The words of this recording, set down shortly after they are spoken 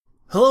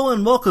Hello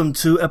and welcome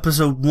to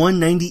episode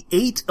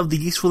 198 of the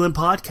GeeksFTW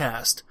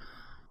podcast.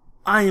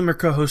 I am your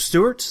co-host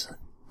Stuart.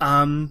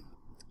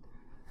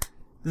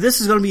 This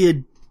is going to be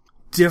a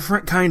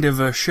different kind of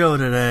a show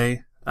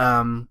today.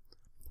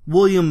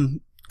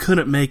 William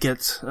couldn't make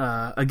it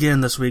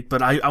again this week,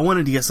 but I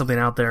wanted to get something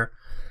out there.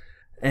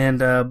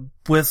 And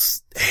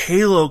with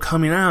Halo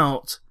coming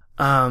out,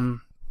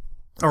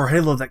 or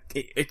Halo that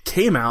it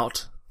came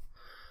out,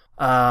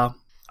 I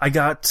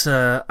got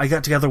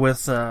together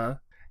with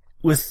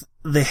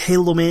the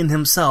Halo man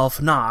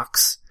himself,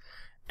 Knox,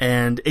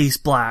 and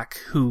AceBlack,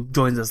 who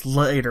joins us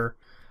later.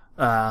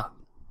 I've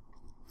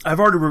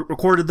already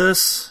recorded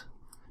this,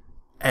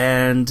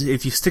 and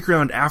if you stick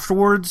around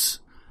afterwards,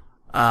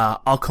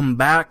 I'll come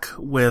back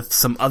with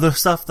some other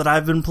stuff that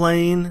I've been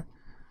playing,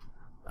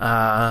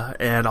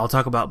 and I'll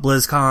talk about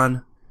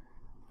Blizzcon,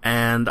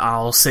 and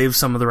I'll save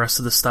some of the rest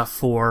of the stuff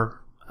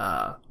for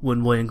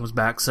when William comes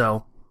back.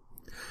 So,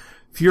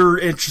 if you're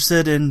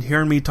interested in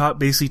hearing me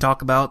basically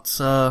talk about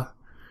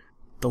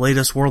the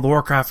latest World of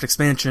Warcraft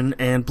expansion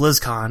and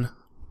BlizzCon,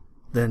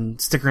 then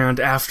stick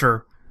around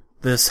after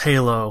this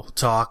Halo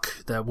talk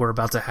that we're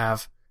about to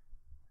have.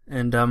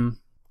 And,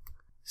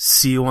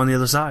 see you on the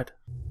other side.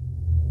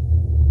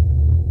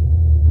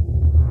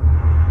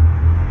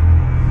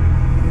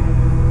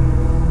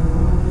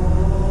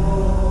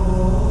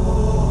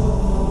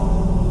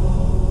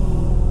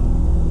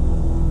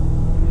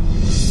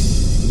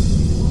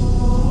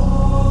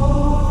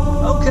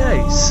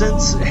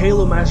 Since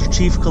Halo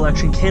Masterchief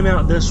Collection came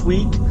out this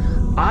week,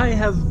 I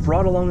have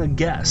brought along a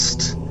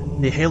guest,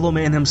 the Halo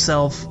man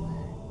himself,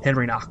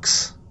 Henry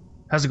Knox.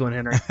 How's it going,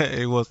 Henry?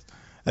 Hey,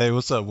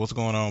 what's up? What's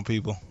going on,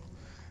 people?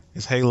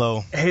 It's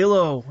Halo.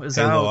 Halo is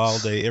out. Halo all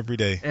day, every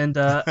day. And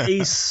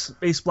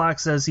AceBlack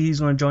says he's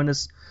going to join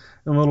us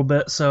in a little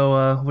bit,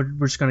 so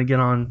we're just going to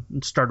get on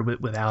and start a bit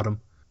without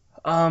him.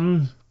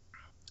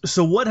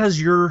 So what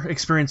has your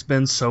experience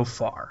been so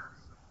far?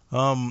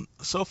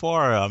 So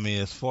far, I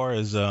mean, as far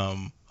as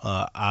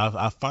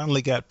I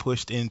finally got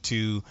pushed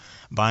into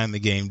buying the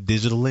game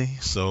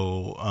digitally,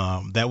 so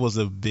that was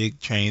a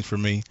big change for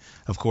me.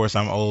 Of course,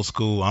 I'm old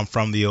school. I'm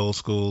from the old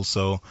school,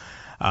 so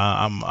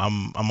I'm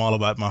all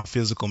about my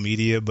physical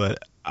media. But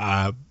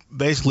I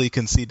basically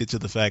conceded to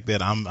the fact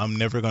that I'm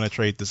never going to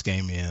trade this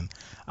game in.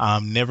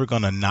 I'm never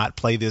going to not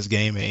play this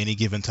game at any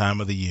given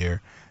time of the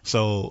year.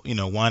 So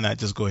why not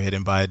just go ahead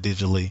and buy it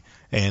digitally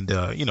and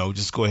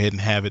just go ahead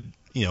and have it.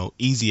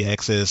 Easy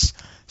access,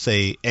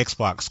 say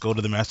Xbox, go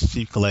to the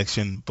Masterchief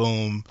Collection,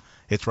 boom,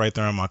 it's right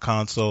there on my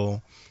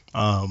console.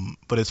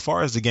 But as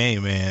far as the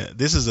game, man,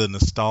 this is a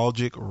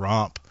nostalgic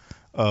romp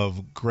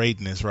of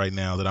greatness right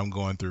now that I'm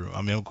going through.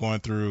 I mean, I'm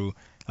going through,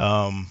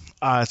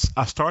 I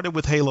started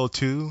with Halo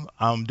 2.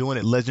 I'm doing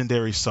it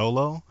Legendary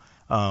Solo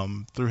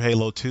through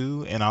Halo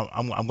 2, and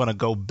I'm going to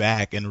go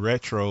back and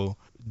retro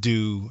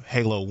do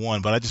Halo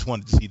 1, but I just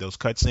wanted to see those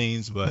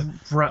cutscenes. But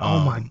right,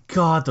 oh my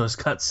God, those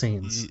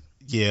cutscenes.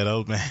 Yeah,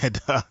 those man.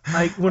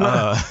 When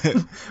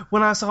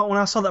I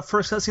saw that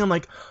first cutscene, I'm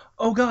like,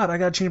 oh God, I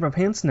gotta change my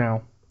pants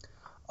now.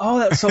 Oh,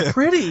 that's so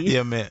pretty.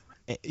 Yeah, man.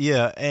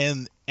 Yeah,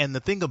 and the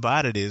thing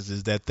about it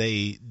is that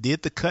they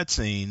did the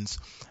cutscenes,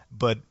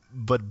 but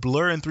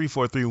Blur and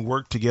 343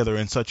 worked together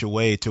in such a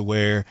way to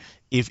where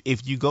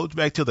if you go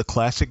back to the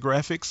classic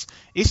graphics,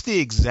 it's the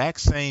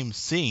exact same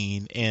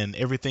scene and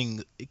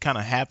everything kind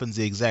of happens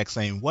the exact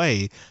same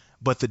way.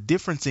 But the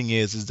differencing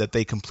is that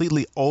they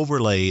completely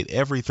overlaid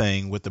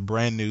everything with the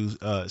brand new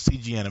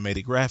CG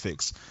animated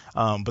graphics.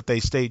 But they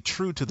stayed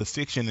true to the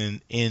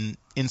fiction in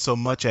so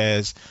much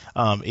as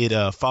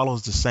it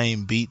follows the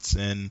same beats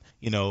and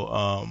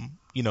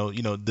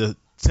the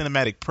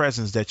cinematic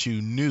presence that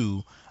you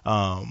knew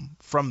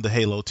from the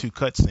Halo 2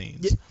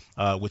 cutscenes,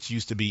 which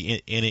used to be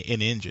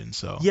in engine.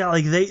 So yeah,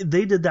 like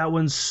they did that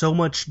one so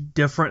much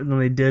different than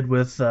they did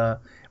with the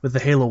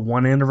Halo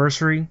 1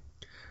 anniversary.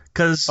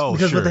 Because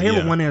with the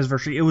Halo 1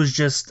 anniversary, it was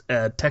just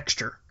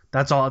texture.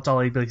 That's all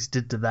they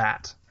did to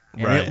that.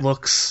 And right. It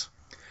looks,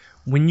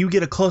 when you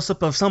get a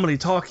close-up of somebody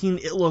talking,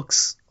 it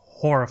looks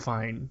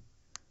horrifying.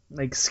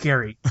 Like,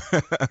 scary.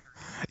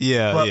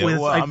 Yeah, but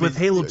yeah. With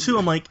Halo 2,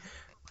 I'm like,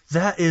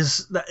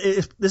 this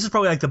is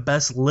probably like the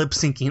best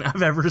lip-syncing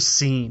I've ever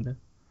seen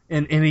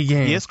in any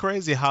game. Yeah, it's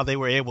crazy how they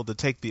were able to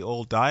take the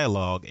old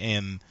dialogue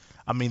and,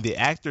 I mean, the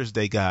actors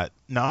they got,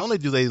 not only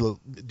do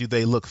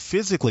they look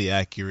physically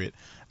accurate,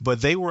 but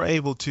they were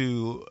able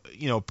to,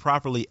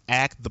 properly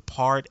act the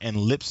part and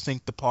lip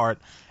sync the part,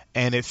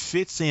 and it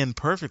fits in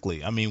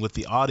perfectly. I mean, with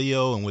the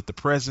audio and with the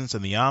presence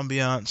and the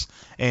ambiance,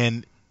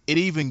 and it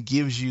even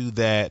gives you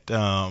that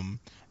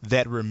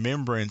that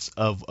remembrance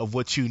of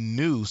what you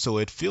knew, so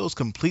it feels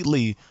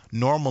completely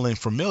normal and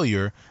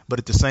familiar. But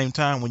at the same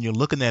time, when you're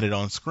looking at it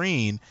on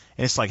screen,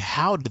 and it's like,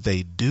 how did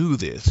they do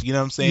this? You know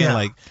what I'm saying? Yeah.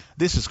 Like,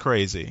 this is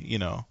crazy.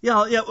 Yeah.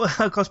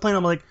 I was playing.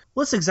 I'm like,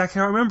 well, that's exactly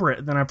how I remember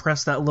it. Then I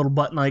press that little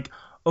button, like,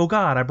 oh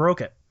God, I broke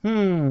it.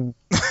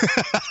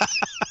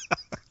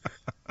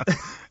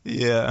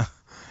 Yeah.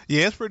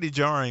 Yeah, it's pretty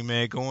jarring,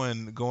 man.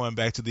 Going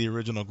back to the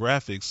original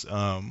graphics.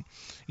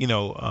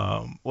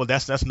 Well,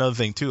 that's another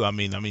thing too. I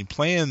mean,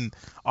 playing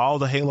all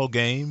the Halo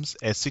games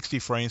at 60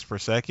 frames per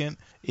second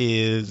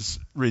is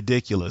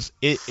ridiculous.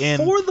 It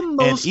For the and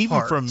most even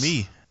part. for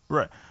me,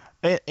 right?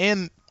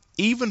 And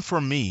even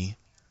for me,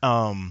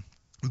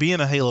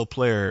 being a Halo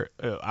player,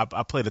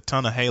 I played a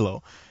ton of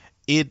Halo.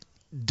 It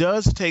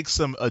does take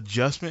some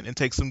adjustment and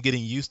take some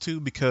getting used to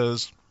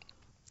because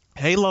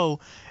Halo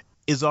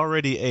is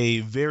already a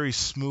very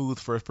smooth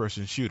first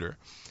person shooter.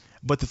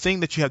 But the thing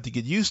that you have to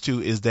get used to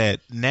is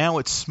that now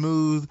it's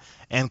smooth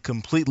and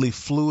completely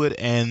fluid,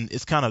 and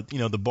it's kind of,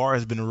 the bar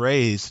has been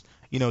raised,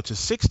 to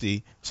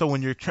 60. So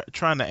when you're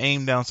trying to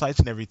aim down sights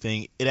and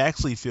everything, it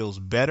actually feels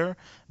better,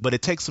 but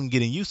it takes some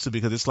getting used to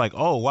because it's like,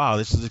 oh wow,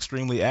 this is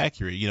extremely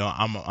accurate.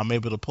 I'm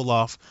able to pull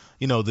off,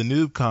 the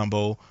noob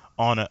combo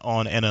on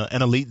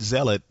an elite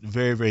zealot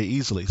very, very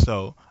easily.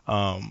 So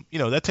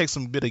that takes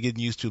some bit of getting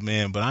used to,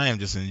 man. But I am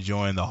just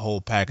enjoying the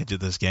whole package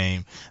of this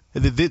game.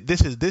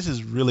 This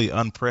is really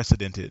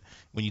unprecedented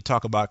when you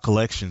talk about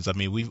collections. I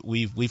mean,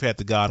 we've had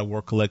the God of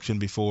War collection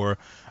before.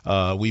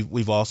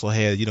 We've also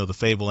had the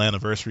Fable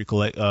anniversary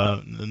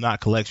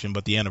not collection,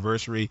 but the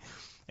anniversary,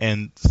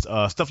 and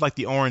stuff like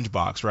the Orange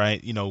Box,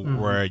 right?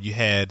 Where you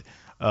had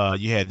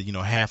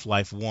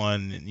Half-Life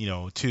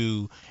 1,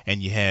 2,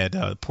 and you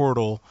had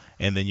Portal,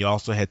 and then you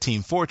also had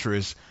Team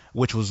Fortress,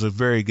 which was a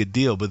very good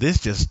deal. But this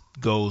just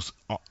goes,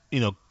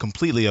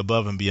 completely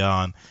above and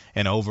beyond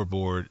and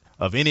overboard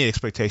of any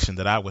expectation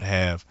that I would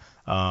have.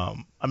 I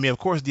mean, of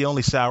course, the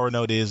only sour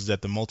note is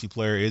that the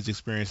multiplayer is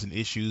experiencing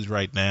issues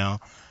right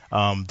now.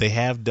 They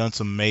have done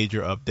some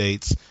major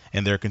updates,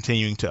 and they're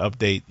continuing to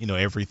update,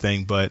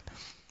 everything, but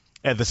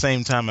at the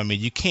same time, I mean,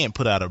 you can't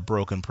put out a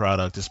broken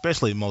product,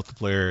 especially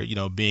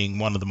multiplayer, being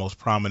one of the most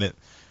prominent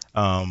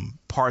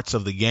parts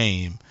of the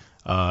game.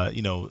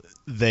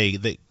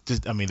 They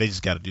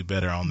just got to do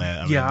better on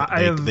that.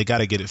 They got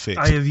to get it fixed.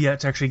 I have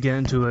yet to actually get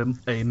into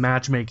a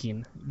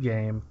matchmaking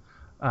game.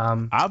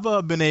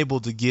 I've been able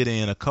to get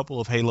in a couple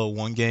of Halo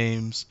 1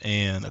 games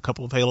and a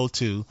couple of Halo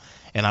 2,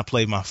 and I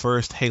played my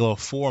first Halo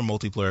 4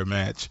 multiplayer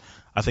match.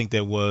 I think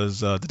that was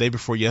the day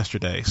before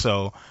yesterday.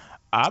 So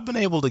I've been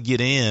able to get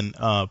in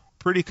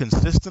pretty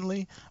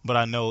consistently, but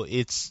I know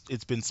it's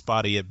been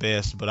spotty at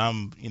best. But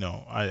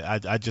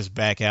I just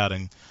back out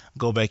and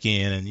go back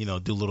in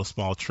and do little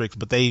small tricks.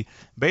 But they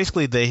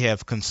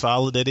have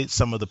consolidated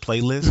some of the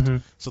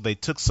playlists, so they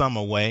took some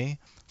away.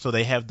 So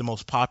they have the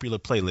most popular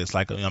playlists,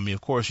 like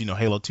of course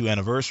Halo 2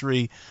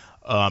 Anniversary,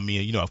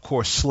 of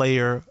course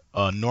Slayer,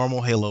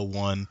 normal Halo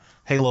 1,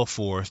 Halo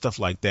 4, stuff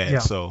like that. Yeah.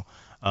 So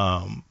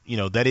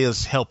that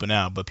is helping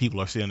out, but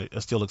people are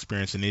still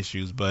experiencing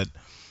issues. But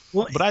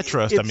I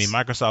trust. I mean,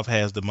 Microsoft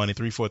has the money.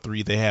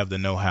 343, they have the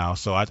know-how.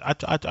 So I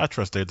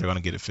trust they're going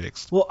to get it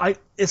fixed. Well,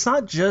 it's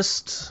not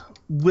just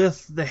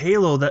with the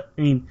Halo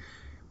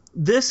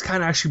this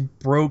kind of actually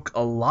broke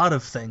a lot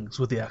of things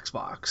with the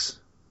Xbox.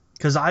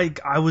 Because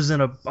I was in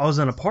a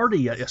party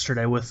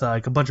yesterday with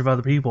a bunch of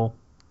other people.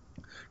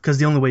 Because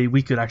the only way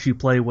we could actually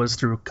play was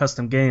through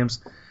custom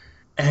games,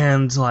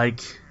 and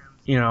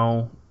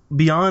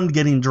beyond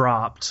getting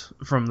dropped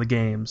from the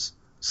games,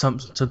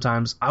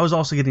 sometimes I was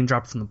also getting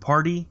dropped from the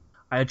party.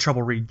 I had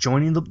trouble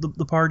rejoining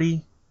the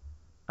party.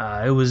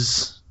 It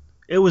was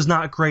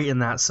not great in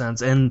that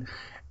sense, and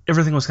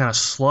everything was kind of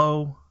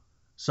slow.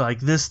 So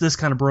this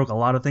kind of broke a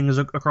lot of things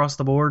across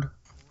the board.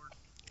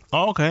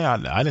 Oh, okay,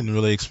 I didn't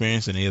really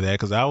experience any of that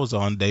because I was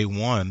on day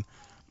one,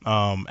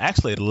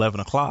 actually at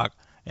 11 o'clock,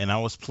 and I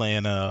was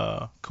playing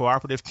a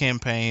cooperative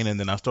campaign, and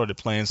then I started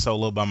playing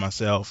solo by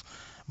myself.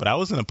 But I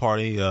was in a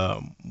party. I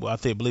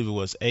believe it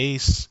was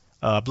Ace.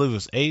 I believe it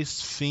was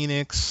Ace,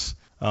 Phoenix.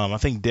 I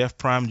think Def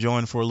Prime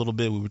joined for a little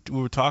bit. We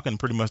were talking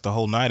pretty much the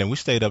whole night, and we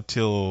stayed up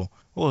till,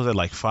 what was it,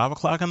 like 5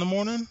 o'clock in the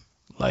morning?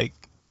 Like,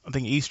 I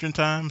think Eastern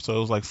time, so it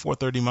was like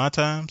 4:30 my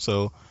time.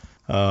 So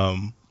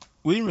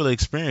we didn't really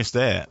experience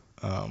that.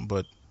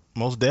 But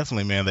most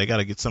definitely, man, they got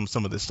to get some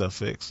of this stuff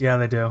fixed. Yeah,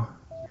 they do.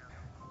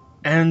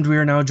 And we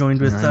are now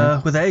joined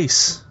with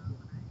Ace.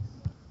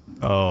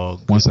 Oh,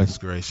 goodness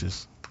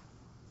gracious.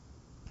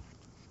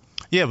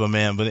 Yeah, but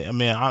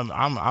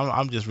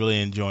I'm just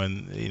really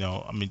enjoying,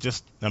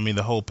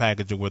 the whole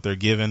package of what they're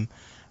giving.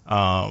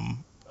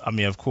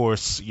 Of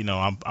course,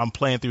 I'm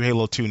playing through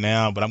Halo 2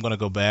 now, but I'm going to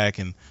go back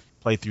and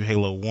play through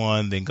Halo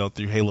 1, then go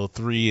through Halo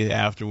 3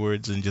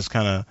 afterwards, and just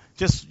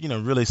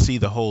really see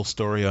the whole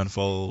story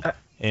unfold,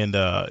 and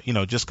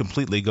just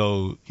completely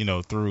go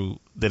through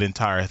that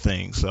entire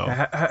thing. So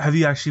have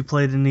you actually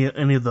played any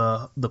of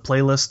the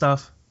playlist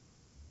stuff?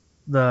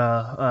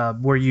 The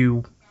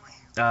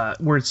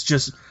where it's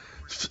just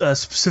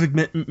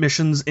specific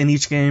missions in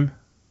each game.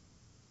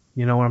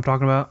 You know what I'm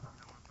talking about?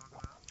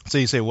 So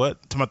you say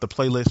what? Talking about the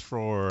playlist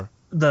for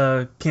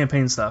the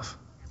campaign stuff.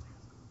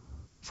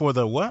 For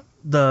the what?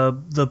 The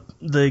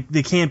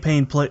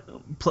campaign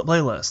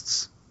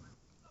playlists.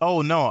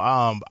 Oh no,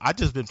 I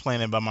just been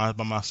playing it by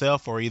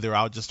myself, or either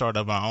I'll just start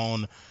up my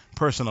own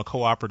personal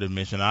cooperative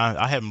mission.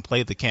 I haven't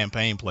played the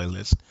campaign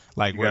playlist,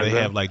 like You where guys they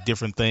have ready? like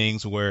different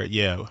things where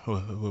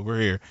we're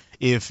here.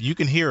 If you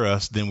can hear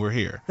us, then we're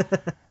here.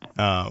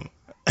 Um,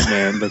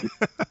 Man, look,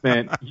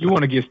 man, you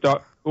want to get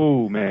started?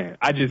 Oh man,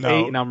 I just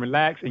ate no, and I'm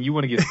relaxed, and you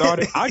want to get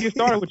started? I'll get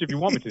started with you if you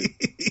want me to.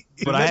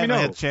 Just but I let me haven't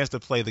had know. a chance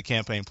to play the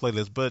campaign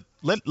playlist. But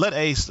let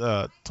Ace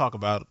talk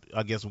about,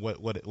 I guess,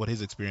 what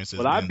his experience has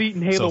Well, I've been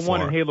beaten so Halo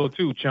 1 and far. Halo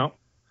 2, chump.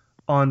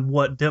 On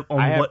what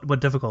I have. what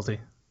difficulty?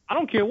 I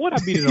don't care what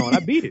I beat it on. I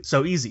beat it.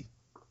 So easy.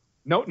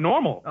 No,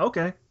 normal.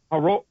 Okay.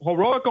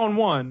 Heroic on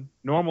 1,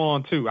 normal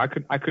on 2.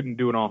 I couldn't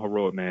do it on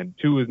heroic, man.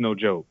 2 is no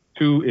joke.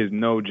 2 is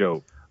no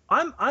joke.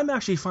 I'm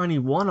actually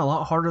finding 1 a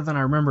lot harder than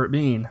I remember it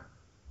being.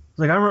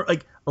 Like I remember,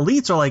 like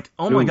elites are like,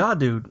 oh my Dude. god,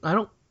 dude. I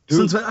don't.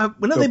 Dude,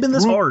 When have they been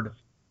this hard?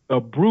 The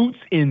brutes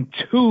in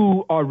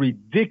 2 are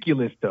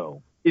ridiculous,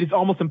 though. It is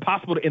almost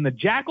impossible to. And the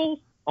jackals,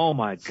 oh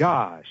my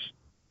gosh.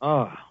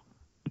 Well,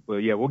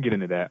 yeah, we'll get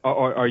into that.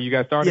 Are you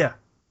guys started?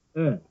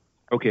 Yeah.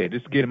 Okay,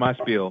 just getting my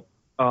spiel.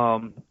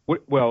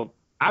 Well,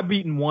 I've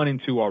beaten 1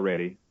 and 2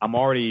 already. I'm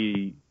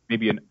already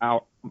maybe an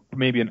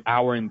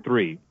hour and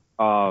 3.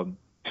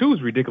 2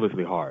 is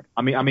ridiculously hard.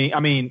 I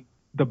mean,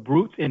 the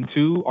brutes in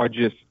 2 are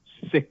just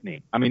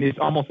sickening. I mean, it's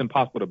almost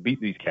impossible to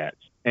beat these cats.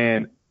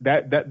 And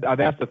that's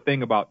the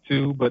thing about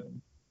 2. But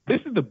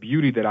this is the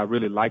beauty that I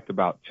really liked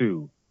about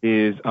 2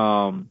 is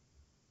the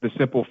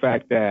simple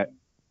fact that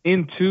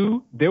in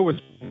 2 there was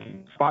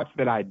spots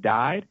that I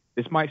died.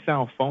 This might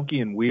sound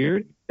funky and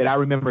weird, that I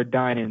remember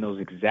dying in those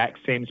exact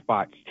same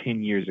spots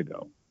 10 years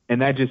ago.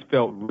 And that just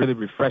felt really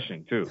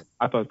refreshing too.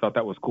 I thought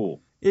that was cool.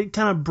 It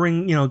kind of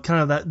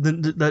kind of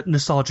that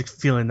nostalgic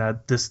feeling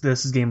that this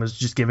game is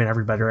just giving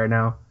everybody right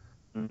now.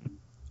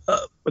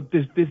 But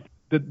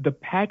the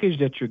package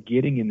that you're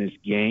getting in this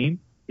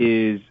game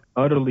is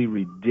utterly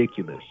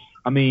ridiculous.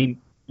 I mean,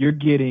 you're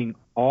getting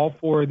all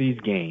 4 of these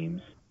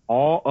games,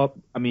 all up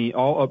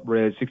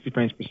res, 60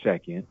 frames per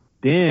second.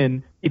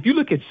 Then, if you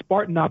look at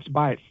Spartan Ops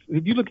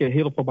if you look at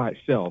Halo 4 by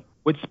itself,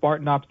 with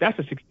Spartan Ops, that's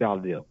a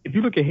 $60 deal. If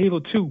you look at Halo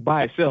 2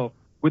 by itself,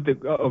 with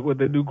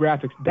the new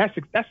graphics, that's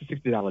a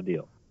 $60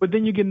 deal. But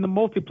then you're getting the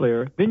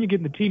multiplayer, then you're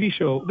getting the TV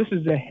show. This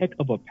is a heck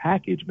of a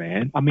package,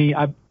 man. I mean,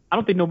 I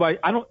don't think nobody.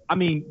 I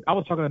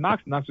was talking to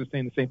Knox, and Knox was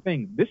saying the same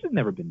thing. This has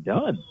never been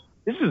done.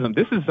 This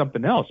is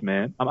something else,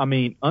 man. I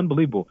mean,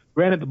 unbelievable.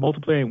 Granted, the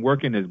multiplayer ain't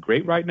working is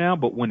great right now,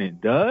 but when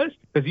it does,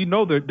 because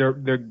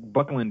they're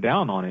buckling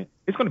down on it,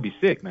 it's going to be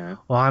sick, man.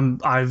 Well,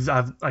 I've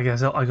I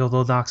guess I go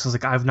to Knox is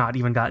like I've not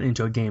even gotten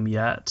into a game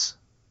yet,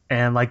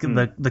 and like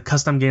the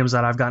custom games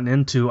that I've gotten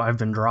into, I've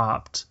been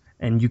dropped,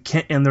 and you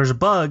can't. And there's a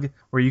bug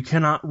where you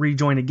cannot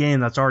rejoin a game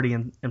that's already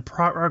in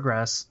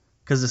progress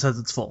because it says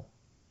it's full.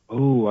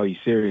 Oh, are you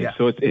serious? Yeah.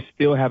 So it's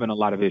still having a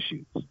lot of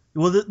issues.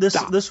 Well,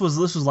 this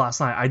was last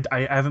night.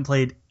 I haven't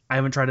played. I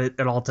haven't tried it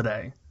at all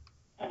today.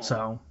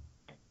 So.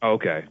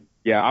 Okay.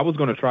 Yeah, I was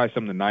going to try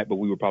some tonight, but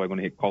we were probably going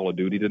to hit Call of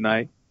Duty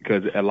tonight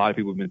because a lot of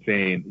people have been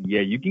saying,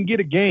 yeah, you can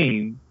get a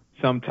game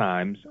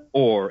sometimes,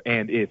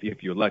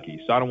 if you're lucky.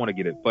 So I don't want to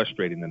get it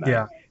frustrating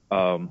tonight.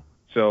 Yeah.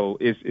 So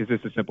it's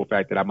just a simple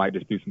fact that I might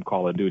just do some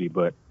Call of Duty,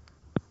 but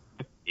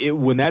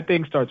when that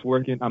thing starts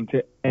working,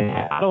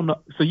 I don't know.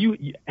 So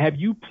have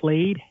you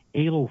played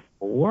Halo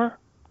 4?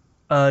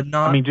 Not.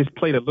 I mean, just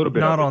played a little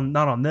bit. Not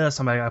on this.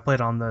 I mean, I played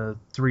on the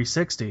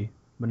 360,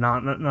 but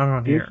not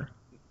on here.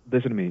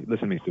 Listen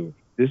to me, Stuart.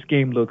 This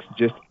game looks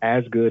just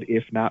as good,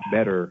 if not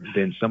better,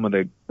 than some of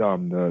the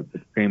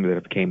games that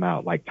have came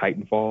out, like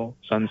Titanfall,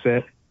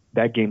 Sunset.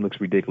 That game looks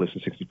ridiculous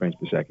at 60 frames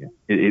per second.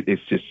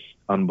 It's just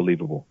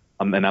unbelievable.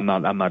 And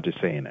I'm not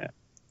just saying that.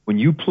 When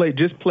you play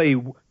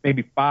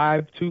maybe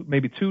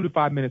 2 to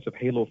 5 minutes of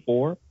Halo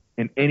 4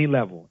 in any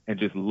level and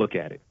just look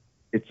at it.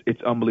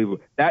 It's unbelievable.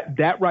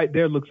 That right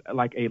there looks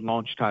like a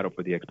launch title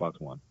for the Xbox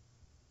One.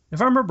 If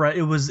I remember right,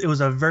 it was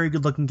a very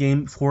good looking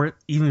game for it,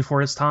 even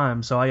for its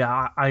time. So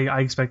I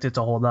expect it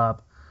to hold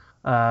up.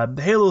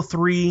 Halo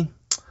 3,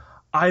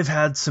 I've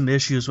had some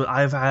issues with.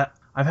 I've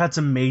had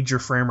some major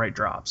frame rate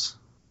drops.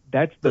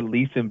 That's the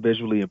least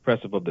visually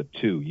impressive of the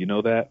two. You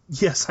know that?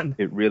 Yes,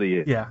 it really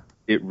is. Yeah,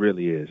 it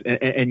really is.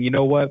 And you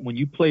know what? When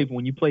you play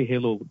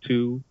Halo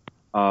 2,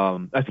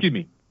 excuse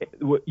me,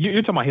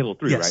 you're talking about Halo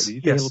 3, yes, right? Did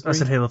you say yes, Halo 3? I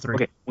said Halo 3.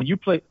 Okay, when you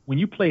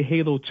play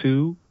Halo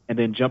 2 and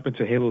then jump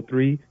into Halo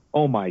 3,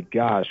 oh my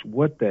gosh,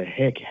 what the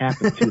heck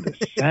happened to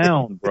the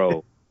sound,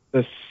 bro?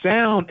 The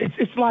sound,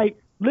 it's like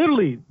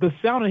literally the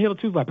sound in Halo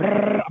 2 is like,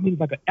 it's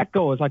like an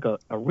echo, it's like an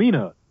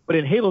arena. But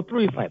in Halo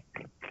 3, it's like,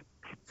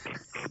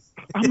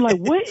 I'm like,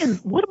 what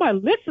am I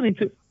listening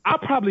to? I'll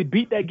probably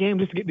beat that game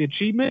just to get the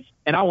achievements,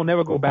 and I will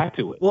never go back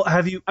to it. Well,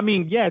 have you? I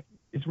mean, yeah,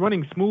 it's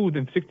running smooth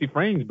in 60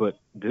 frames, but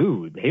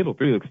dude, Halo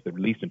 3 looks the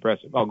least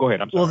impressive. Oh, go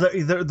ahead. I'm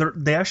sorry. Well,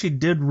 they actually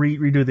did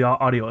redo the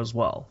audio as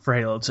well for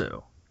Halo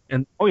 2,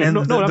 and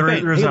there's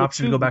an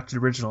option to go back to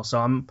the original. So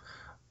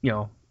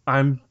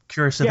I'm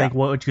curious to think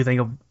what you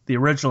think of the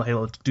original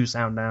Halo 2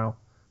 sound now.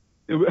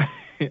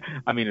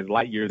 I mean, it's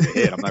light years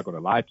ahead. I'm not going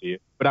to lie to you,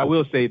 but I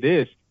will say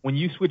this: when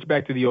you switch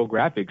back to the old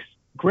graphics,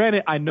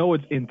 Granted, I know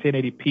it's in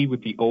 1080p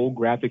with the old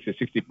graphics at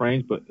 60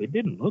 frames, but it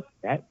didn't look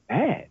that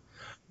bad.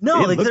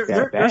 No, like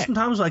there's some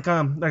times like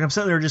I'm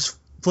sitting there just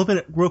flipping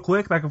it real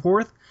quick back and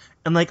forth,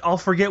 and like I'll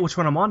forget which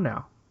one I'm on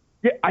now.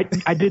 Yeah, I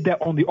did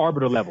that on the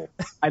Arbiter level.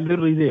 I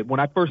literally did. When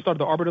I first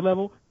started the Arbiter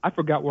level, I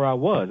forgot where I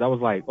was. I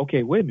was like,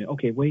 okay, wait a minute.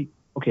 Okay, wait.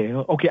 Okay.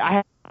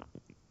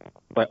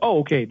 Like, oh,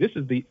 okay, this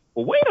is the.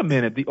 Well, wait a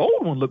minute. The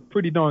old one looked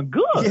pretty darn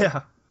good.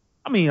 Yeah.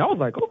 I mean, I was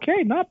like,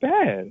 okay, not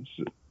bad.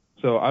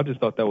 So I just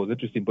thought that was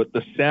interesting. But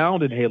the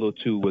sound in Halo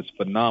 2 was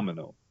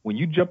phenomenal. When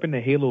you jump into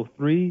Halo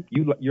 3,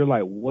 you're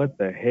like, what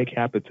the heck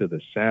happened to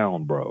the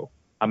sound, bro?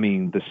 I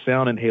mean, the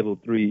sound in Halo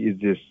 3 is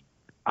just.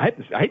 I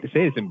hate to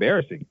say it's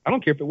embarrassing. I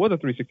don't care if it was a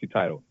 360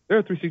 title. There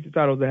are 360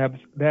 titles that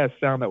have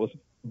sound that was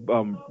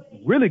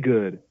really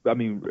good. I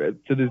mean,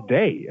 to this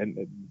day,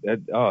 and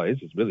it's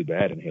just really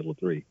bad in Halo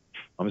 3.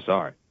 I'm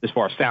sorry. As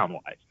far as sound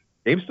wise,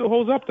 game still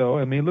holds up though.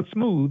 I mean, it looks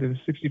smooth in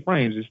 60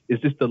 frames.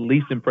 It's just the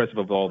least impressive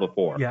of all the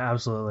four. Yeah,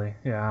 absolutely.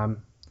 Yeah,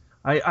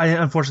 I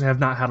unfortunately have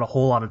not had a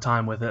whole lot of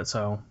time with it,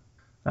 so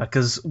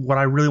because what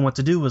I really want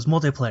to do was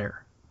multiplayer,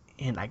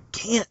 and I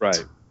can't.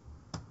 Right.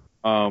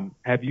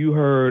 Have you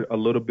heard a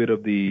little bit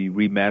of the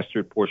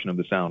remastered portion of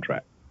the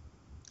soundtrack?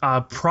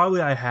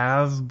 Probably I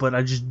have, but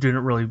I just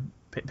didn't really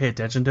pay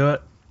attention to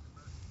it.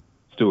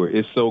 Stuart,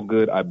 it's so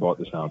good. I bought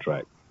the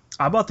soundtrack.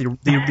 I bought the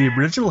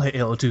original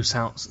Halo 2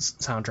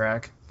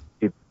 soundtrack.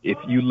 If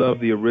you love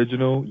the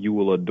original, you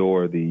will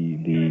adore the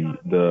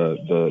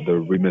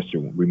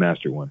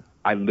remastered one.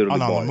 I literally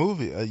bought the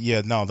movie.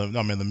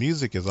 The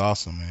music is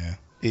awesome, man.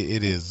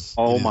 It is.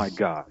 Oh my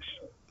gosh,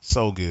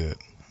 so good.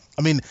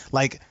 I mean,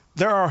 like.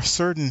 There are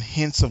certain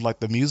hints of like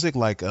the music,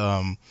 like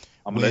I'm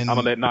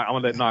gonna let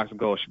Knox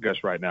go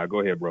gush right now. Go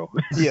ahead, bro.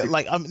 Yeah,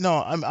 like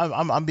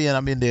I'm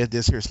being dead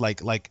serious.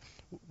 Like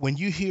when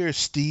you hear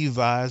Steve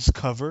Vai's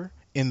cover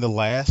in the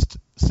last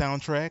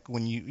soundtrack,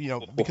 when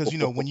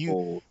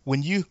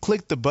when you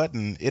click the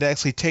button, it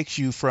actually takes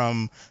you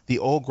from the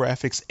old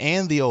graphics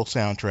and the old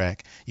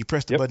soundtrack. You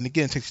press the button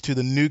again, it takes you to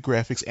the new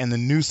graphics and the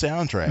new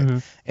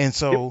soundtrack, and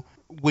so.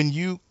 When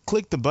you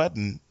click the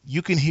button,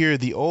 you can hear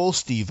the old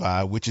Steve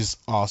Vai, which is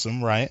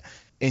awesome, right?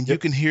 And you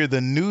can hear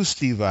the new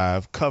Steve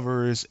Vai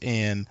covers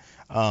and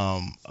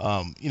of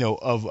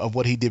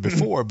what he did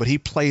before, but he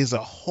plays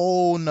a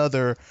whole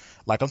nother,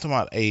 like I'm talking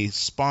about a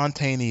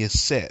spontaneous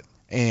set,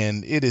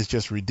 and it is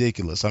just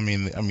ridiculous. I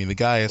mean the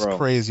guy is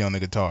crazy on the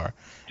guitar,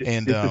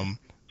 and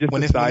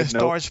when it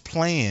starts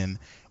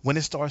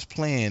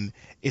playing,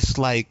 it's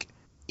like.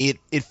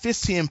 It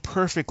fits in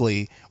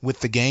perfectly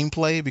with the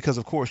gameplay because,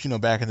 of course,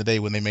 back in the day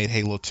when they made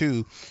Halo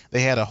 2, they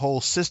had a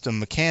whole system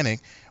mechanic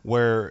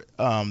where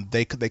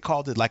they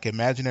called it like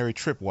imaginary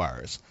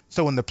tripwires.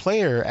 So when the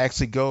player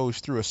actually goes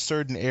through a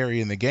certain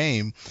area in the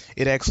game,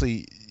 it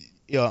actually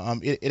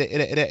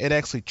it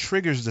actually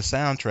triggers the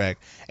soundtrack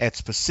at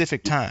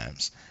specific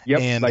times.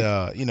 Yep. And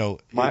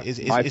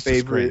it's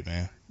just great,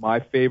 man. My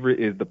favorite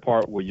is the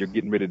part where you're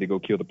getting ready to go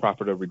kill the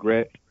Prophet of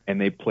Regret,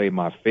 and they play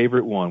my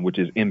favorite one, which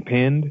is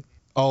Impend.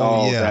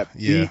 That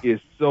beat is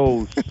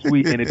so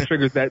sweet, and it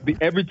triggers that beat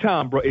every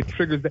time, bro. It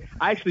triggers that.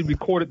 I actually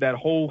recorded that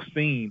whole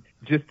scene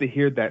just to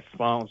hear that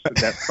song.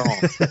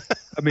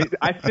 I mean,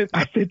 I sent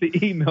the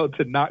email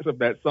to Knox of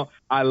that song.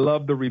 I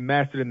love the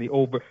remastered and the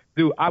over.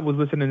 Dude, I was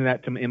listening to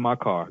that in my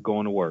car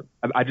going to work.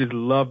 I just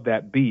love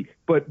that beat.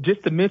 But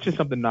just to mention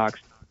something,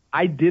 Knox,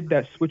 I did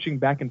that switching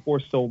back and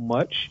forth so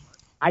much.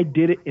 I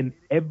did it in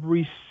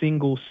every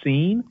single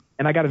scene,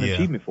 and I got an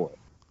achievement for it.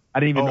 I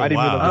didn't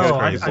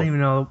even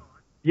know.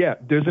 Yeah,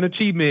 there's an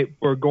achievement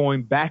for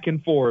going back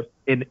and forth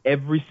in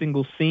every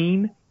single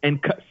scene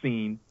and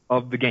cutscene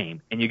of the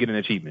game, and you get an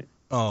achievement.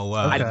 Oh,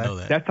 wow. I didn't know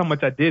that. That's how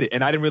much I did it,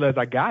 and I didn't realize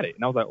I got it.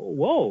 And I was like, oh,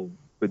 whoa.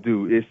 But,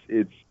 dude,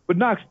 it's – but,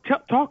 Knox,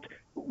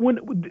 were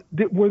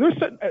there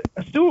certain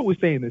 – Stuart was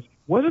saying this.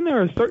 Wasn't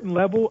there a certain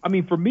level – I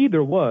mean, for me,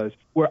 there was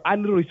 – where I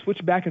literally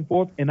switched back and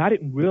forth, and I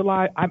didn't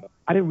realize I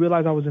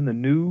was in the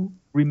new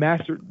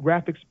remastered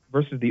graphics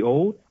versus the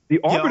old.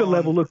 The Arbiter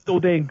level looked so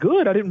dang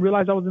good, I didn't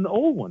realize I was in the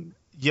old one.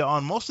 Yeah,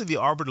 on most of the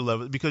Arbiter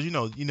level, because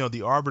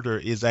the Arbiter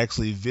is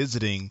actually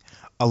visiting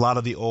a lot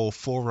of the old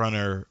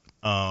Forerunner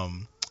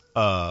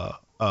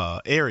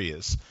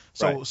areas.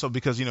 So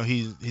because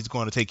he's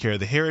going to take care of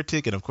the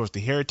heretic, and of course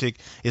the heretic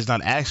is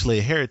not actually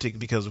a heretic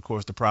because of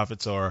course the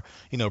prophets are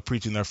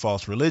preaching their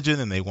false religion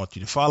and they want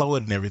you to follow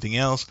it and everything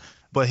else.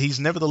 But he's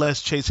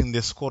nevertheless chasing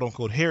this quote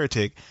unquote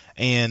heretic,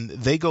 and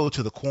they go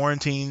to the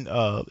quarantine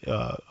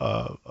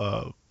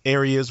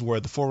areas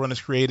where the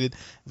Forerunners created.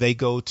 They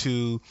go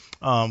to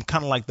kind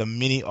of like the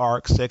mini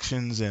arc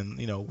sections, and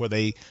where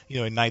they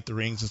ignite the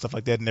rings and stuff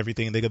like that and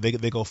everything.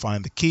 They go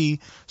find the key.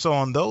 So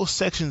on those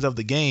sections of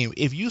the game,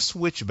 if you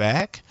switch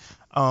back,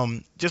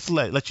 just to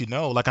let you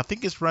know, like I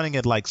think it's running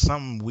at like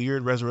some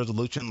weird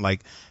resolution,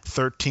 like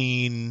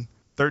 13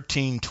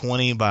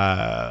 1320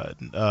 by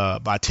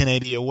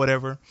 1080 or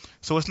whatever.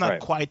 So it's not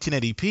quite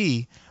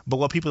 1080p. But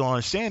what people don't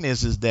understand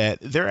is that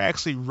they're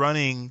actually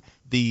running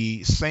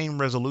the same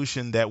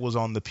resolution that was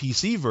on the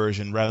PC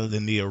version rather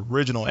than the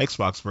original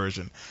Xbox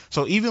version.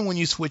 So even when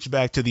you switch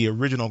back to the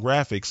original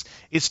graphics,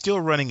 it's still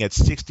running at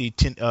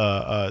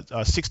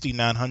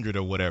 6900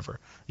 or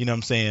whatever. You know what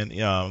I'm saying?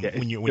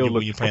 When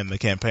you're playing the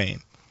campaign.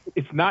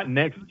 It's not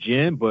next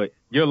gen, but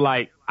you're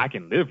like, I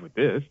can live with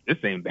this. This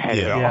ain't bad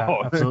at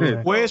all.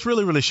 Absolutely. Well, it's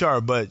really, really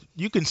sharp, but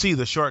you can see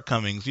the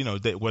shortcomings.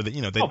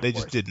 They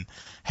just didn't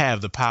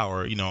have the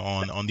power,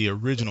 on the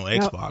original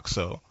Xbox.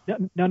 So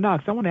now,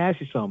 Knox, I want to ask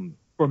you something.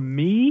 For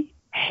me,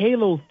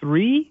 Halo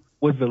 3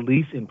 was the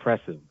least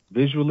impressive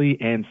visually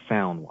and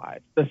sound wise.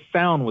 The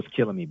sound was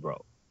killing me,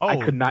 bro. I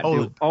could not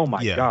do it. Oh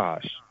my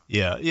gosh.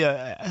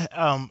 Yeah.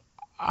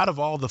 Out of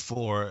all the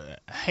four,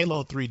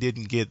 Halo 3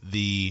 didn't get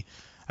the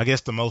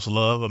most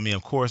love. I mean,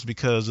 of course,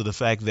 because of the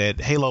fact that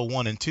Halo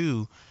 1 and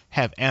 2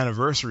 have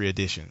anniversary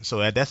editions.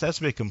 So that's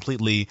been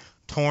completely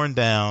torn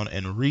down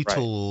and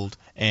retooled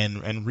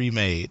and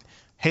remade.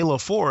 Halo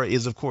 4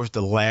 is, of course,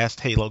 the last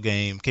Halo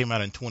game. Came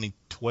out in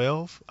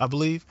 2012, I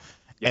believe,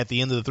 at the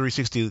end of the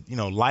 360,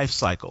 life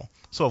cycle.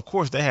 So, of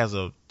course, that has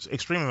a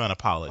extreme amount of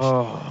polish.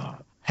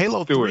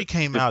 Halo 3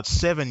 came out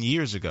 7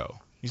 years ago.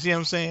 You see what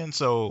I'm saying?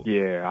 So,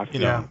 yeah,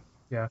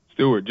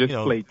 Stuart, just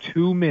play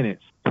 2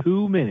 minutes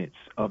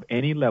of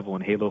any level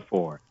in Halo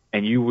 4,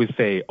 and you would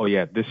say, oh,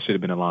 yeah, this should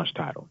have been a launch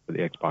title for the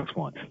Xbox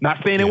One.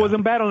 Not saying it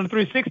wasn't bad on the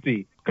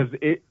 360, because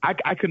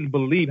I couldn't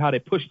believe how they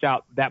pushed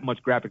out that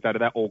much graphics out of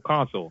that old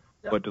console.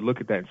 But to look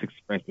at that in 60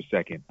 frames per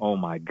second, oh,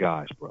 my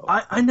gosh, bro.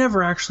 I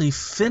never actually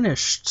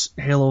finished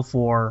Halo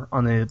 4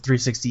 on the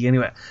 360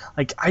 anyway.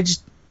 Like,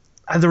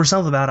 there was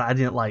something about it I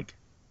didn't like.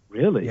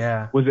 Really?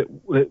 Yeah. Was it?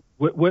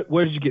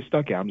 Where did you get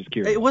stuck at? I'm just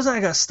curious. It wasn't I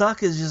got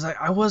stuck. It's just like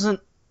I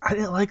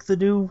didn't like the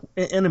new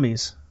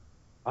enemies.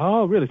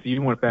 Oh, really? So you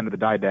weren't a fan of the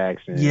Didax?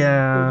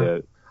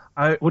 And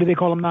what do they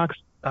call him, Knox?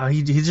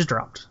 He just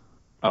dropped.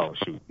 Oh,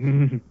 shoot.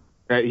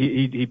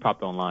 He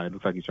popped online. It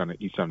looks like he's trying to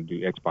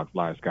do Xbox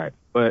Live Skype.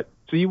 But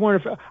so you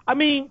weren't. I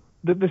mean,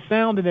 the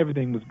sound and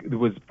everything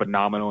was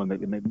phenomenal, and the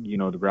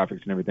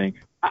graphics and everything.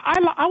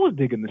 I was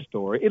digging the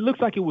story. It looks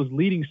like it was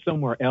leading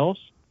somewhere else,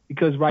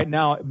 because right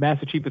now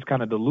Master Chief is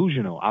kind of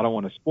delusional. I don't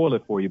want to spoil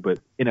it for you, but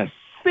in a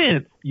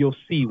sense, you'll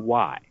see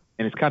why,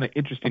 and it's kind of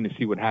interesting to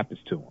see what happens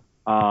to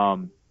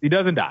him. He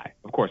doesn't die,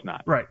 of course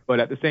not. Right. But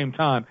at the same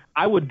time,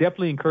 I would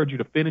definitely encourage you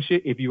to finish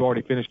it if you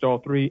already finished all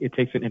three. It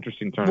takes an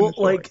interesting turn. Well, in the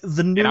story. like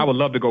and I would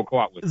love to go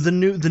co-op with the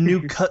new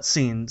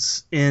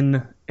cutscenes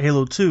in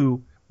Halo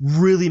 2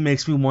 really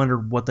makes me wonder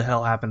what the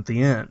hell happened at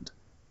the end.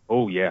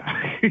 Oh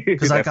yeah,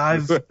 because like I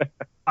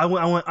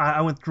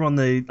went through on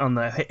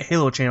the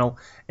Halo channel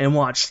and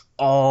watched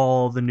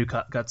all the new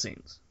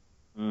cutscenes.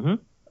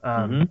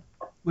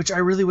 Which I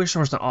really wish there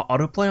was an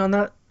autoplay on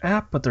that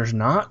app, but there's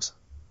not.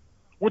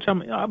 Which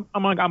I'm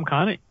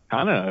kind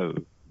of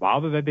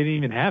bothered that they didn't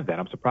even have that.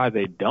 I'm surprised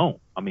they don't.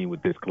 I mean,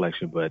 with this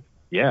collection, but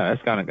yeah,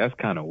 that's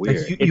kind of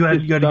weird. Like you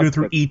had to go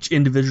through each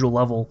individual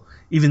level,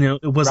 even though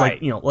it was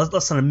like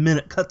less than a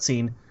minute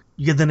cutscene.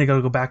 You then got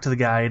to go back to the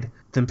guide,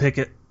 then pick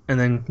it, and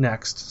then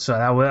next. So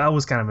that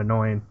was kind of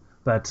annoying.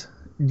 But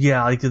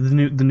yeah, like the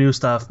new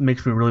stuff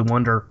makes me really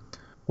wonder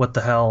what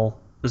the hell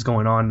is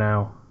going on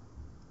now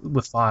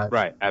with 5.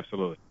 Right.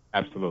 Absolutely.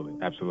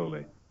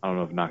 I don't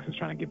know if Knox is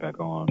trying to get back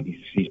on.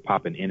 He's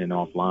popping in and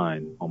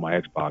offline on my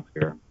Xbox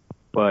here.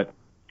 But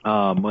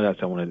what else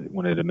I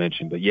wanted to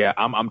mention? But yeah,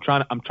 I'm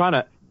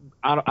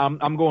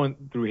going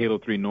through Halo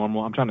 3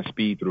 normal. I'm trying to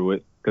speed through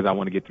it because I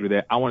want to get through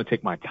that. I want to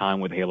take my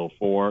time with Halo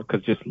 4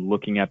 because just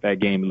looking at that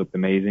game, it looked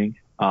amazing.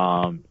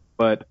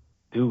 But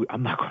dude,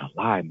 I'm not gonna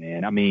lie,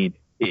 man. I mean,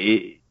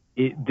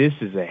 this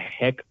is a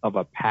heck of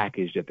a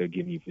package that they're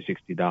giving you for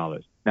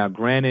 $60. Now,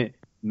 granted,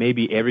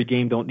 maybe every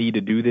game don't need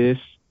to do this.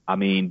 I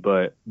mean,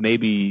 but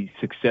maybe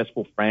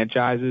successful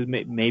franchises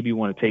maybe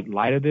want to take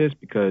light of this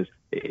because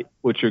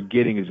what you're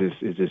getting is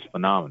this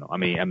phenomenal. I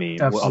mean,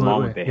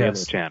 along with the Halo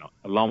channel,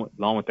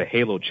 along with the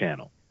Halo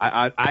channel.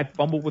 I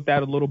fumbled with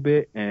that a little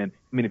bit, and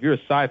I mean, if you're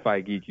a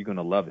sci-fi geek, you're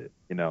gonna love it.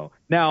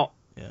 Now,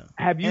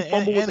 have you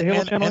fumbled with the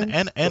Halo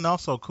channel? And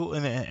also cool,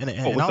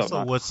 and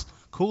also what's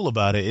cool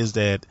about it is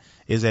that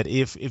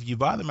if you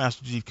buy the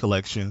Master Chief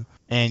Collection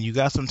and you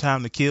got some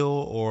time to kill,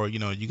 or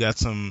you got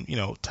some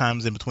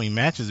times in between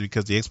matches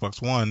because the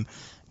Xbox One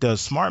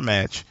does Smart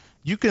Match,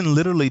 you can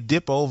literally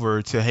dip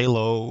over to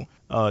Halo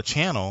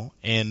channel,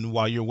 and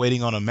while you're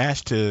waiting on a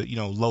match to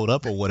load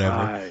up or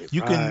whatever,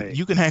 you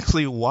can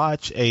actually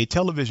watch a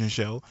television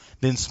show.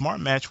 Then Smart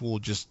Match will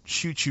just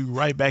shoot you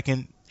right back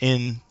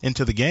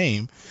into the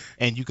game,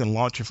 and you can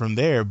launch it from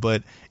there.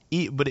 But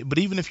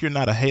even if you're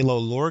not a Halo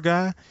lore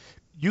guy,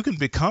 you can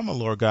become a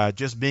lore guy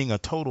just being a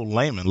total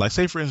layman. Like,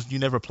 say for instance, you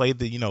never played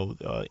the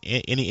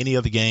any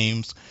other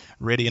games,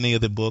 read any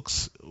of the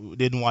books,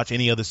 didn't watch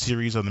any other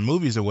series or the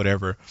movies or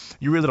whatever.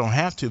 You really don't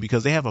have to,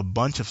 because they have a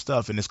bunch of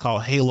stuff, and it's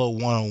called Halo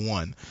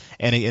 101,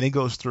 and it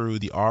goes through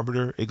the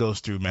Arbiter, it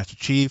goes through Master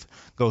Chief,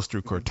 goes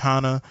through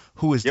Cortana,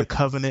 who is the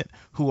Covenant,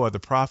 who are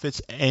the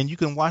Prophets, and you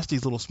can watch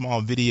these little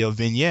small video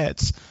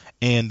vignettes.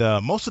 And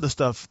most of the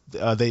stuff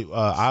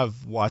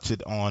I've watched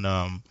it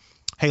on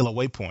Halo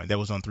Waypoint, that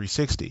was on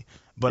 360.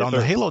 But on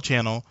the Halo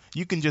channel,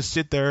 you can just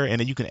sit there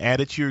and you can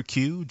add it to your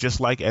queue, just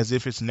like as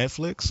if it's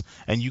Netflix,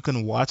 and you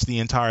can watch the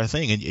entire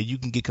thing, and you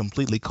can get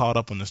completely caught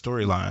up on the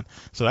storyline.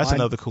 So that's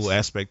another cool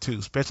aspect too,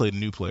 especially the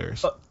new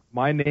players.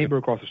 My neighbor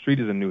across the street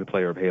is a new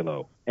player of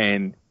Halo,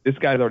 and this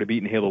guy's already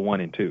beaten Halo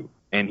 1 and 2,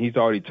 and he's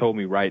already told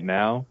me right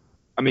now,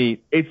 I mean,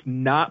 it's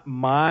not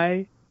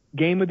my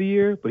game of the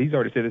year, but he's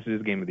already said this is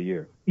his game of the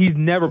year. He's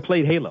never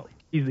played Halo.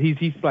 He's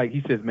like,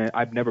 he says, man,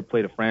 I've never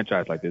played a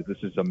franchise like this. This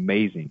is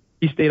amazing.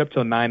 He stayed up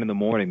till 9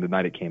 a.m. the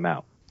night it came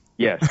out.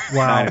 Yes,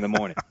 wow. 9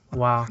 a.m.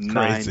 Wow,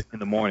 9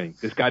 a.m.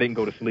 This guy didn't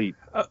go to sleep,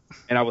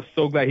 and I was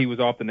so glad he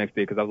was off the next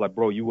day, because I was like,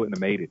 bro, you wouldn't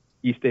have made it.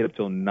 He stayed up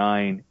till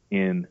 9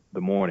 a.m.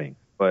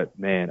 But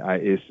man,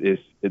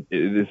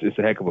 it's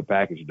a heck of a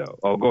package, though.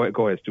 Oh, go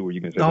ahead, Stuart. You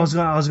can say.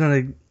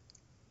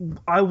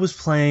 I was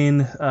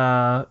playing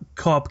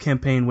co-op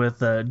campaign with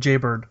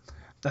Jaybird.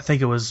 I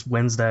think it was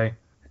Wednesday,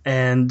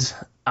 and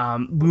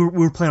we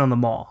were playing on the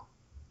mall.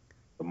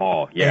 The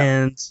mall, yeah.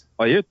 And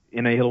you're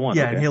in Halo 1.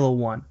 Yeah, okay. in Halo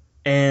 1.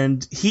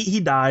 And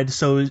he died,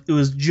 so it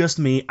was just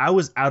me. I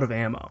was out of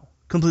ammo,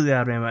 completely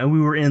out of ammo, and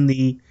we were in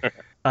the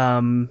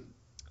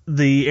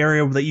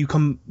area that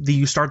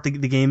you start the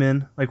game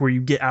in, like where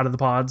you get out of the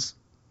pods.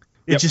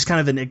 It's just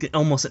kind of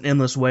almost an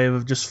endless wave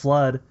of just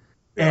flood,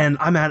 and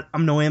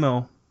I'm no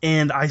ammo,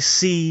 and I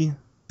see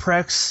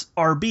Prex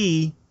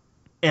RB,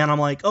 and I'm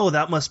like, oh,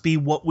 that must be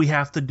what we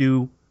have to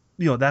do.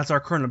 That's our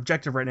current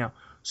objective right now.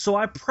 So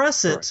I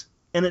press it,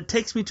 and it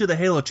takes me to the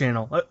Halo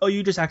channel. Oh,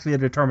 you just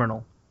activated a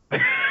terminal.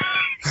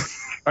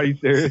 Are you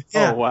serious?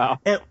 Yeah. Oh, wow.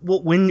 And,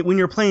 well, when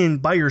you're playing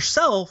by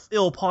yourself,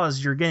 it'll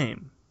pause your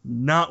game.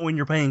 Not when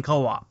you're playing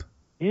co-op.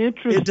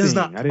 Interesting. It does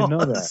not pause. I didn't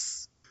know that.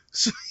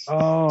 So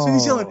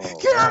he's yelling,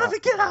 get out of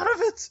it, get out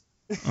of it!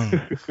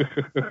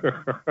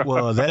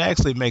 Well, that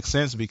actually makes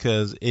sense,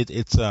 because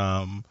it's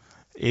on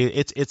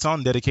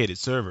dedicated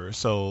server,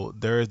 so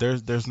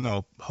there's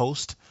no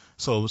host.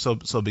 So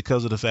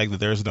because of the fact that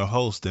there's no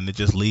host, then it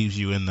just leaves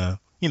you in the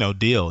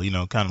deal,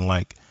 kind of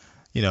like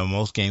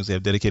most games that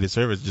have dedicated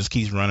servers, it just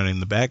keeps running in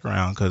the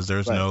background because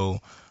there's no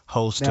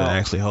host to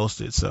actually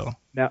host it. So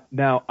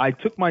now I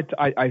took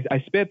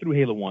I sped through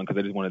Halo 1 because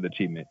I just wanted the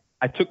achievement.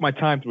 I took my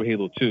time through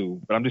Halo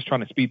 2, but I'm just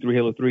trying to speed through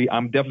Halo 3.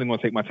 I'm definitely going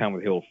to take my time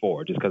with Halo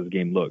 4 just because the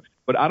game looks.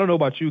 But I don't know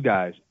about you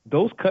guys.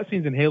 Those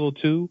cutscenes in Halo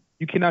 2,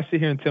 you cannot sit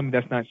here and tell me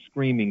that's not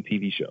screaming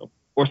TV show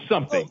or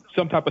something,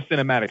 some type of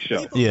cinematic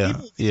show. People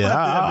I've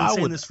been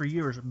saying this for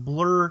years.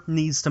 Blur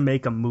needs to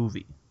make a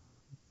movie.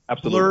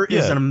 Absolutely. Blur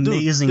is an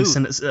amazing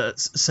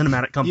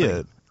cinematic company.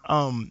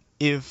 Yeah.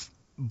 If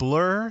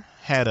Blur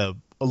had a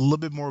little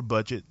bit more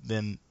budget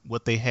than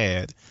what they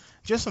had,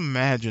 just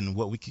imagine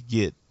what we could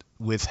get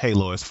with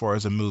Halo as far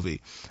as a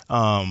movie.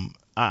 I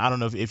don't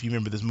know if you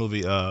remember this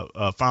movie,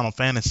 Final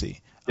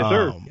Fantasy. Yes,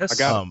 sir. Yes.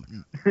 I got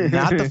it.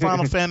 Not the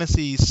Final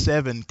Fantasy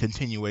VII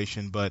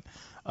continuation, but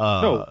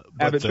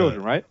Advent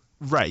Children, right?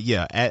 Right,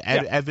 yeah.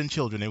 Advent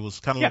Children. It was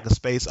kind of like a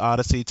Space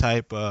Odyssey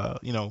type, or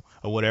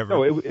whatever.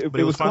 No, it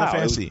was Final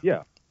Fantasy.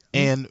 No.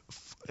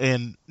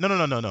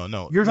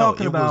 You're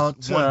talking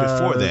about one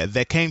before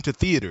that came to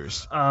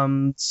theaters.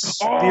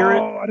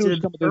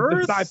 Spirited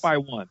Earth? The sci-fi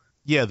one.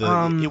 Yeah,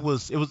 it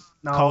was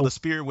called The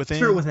Spirit Within.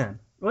 Spirit Within.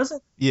 Was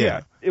it?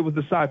 Yeah. It was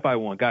the sci-fi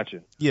one.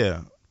 Gotcha.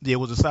 Yeah. It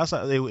was a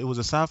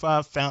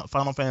sci-fi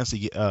Final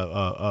Fantasy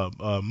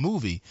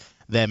movie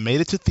that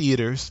made it to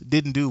theaters.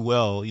 Didn't do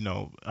well,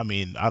 I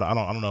mean, I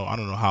don't know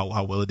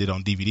how well it did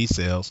on DVD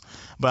sales,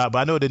 but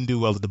I know it didn't do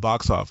well at the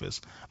box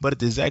office. But at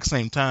the exact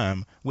same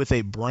time, with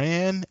a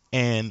brand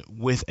and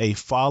with a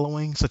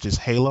following such as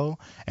Halo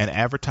and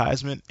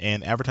advertisement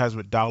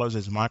dollars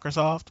as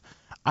Microsoft,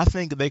 I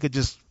think they could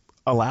just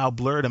allow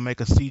Blur to make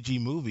a CG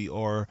movie,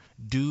 or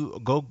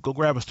go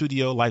grab a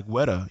studio like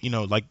Weta,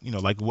 like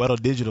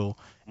Weta Digital,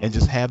 and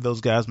just have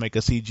those guys make a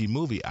CG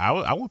movie.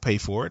 I would pay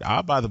for it.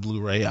 I'd buy the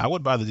Blu-ray. I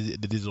would buy the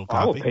digital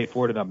copy. I would pay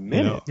for it in a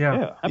minute.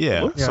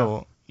 Yeah.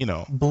 So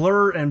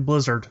Blur and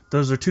Blizzard.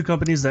 Those are two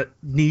companies that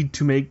need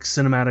to make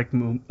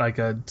cinematic like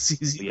a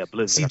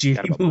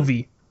CG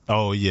movie.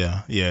 Oh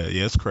yeah.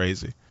 It's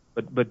crazy.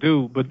 But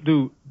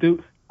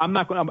dude. I'm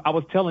not going. I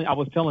was telling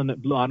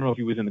Blue. I don't know if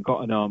he was in the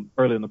call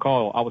early in the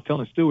call. I was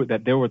telling Stuart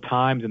that there were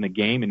times in the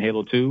game in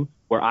Halo 2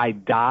 where I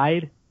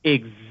died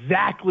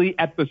exactly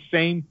at the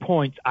same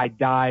points I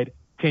died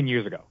 10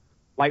 years ago.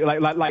 Like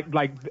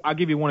I'll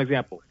give you one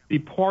example. The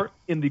part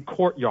in the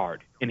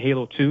courtyard in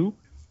Halo 2,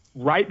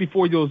 right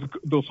before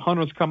those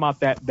hunters come out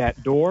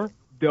that door,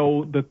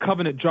 the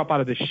Covenant drop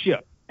out of the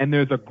ship, and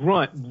there's a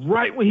grunt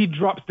right when he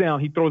drops down.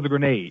 He throws a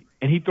grenade,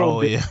 and he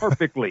throws it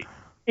perfectly.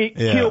 It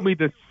killed me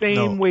the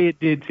same way it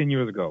did 10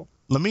 years ago.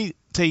 Let me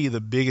tell you the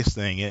biggest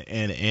thing,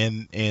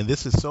 and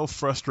this is so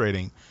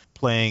frustrating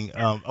playing.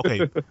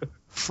 Okay,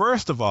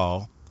 first of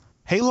all,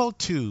 Halo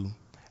 2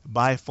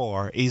 by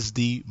far is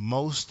the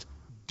most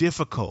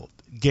difficult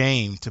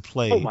game to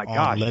play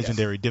on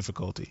legendary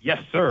difficulty. Yes,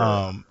 sir.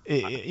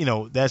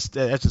 That's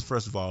just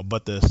first of all.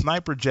 But the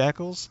sniper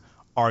jackals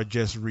are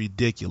just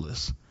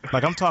ridiculous.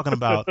 Like, I'm talking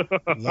about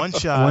one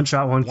shot,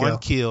 one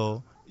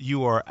kill,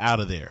 you are out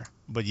of there.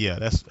 But yeah,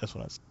 that's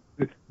what I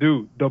said.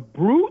 Dude, the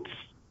brutes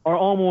are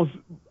almost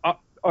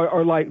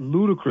are like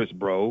ludicrous,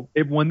 bro.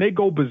 When they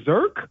go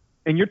berserk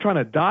and you're trying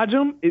to dodge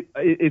them,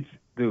 it's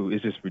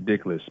just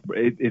ridiculous.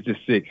 It's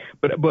just sick.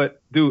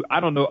 But dude, I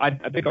don't know. I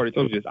think I already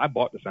told you this. I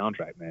bought the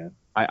soundtrack, man.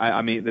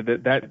 I mean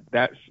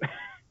that's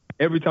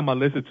every time I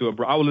listen to it,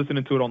 bro. I was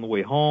listening to it on the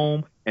way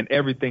home and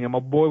everything. And my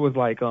boy was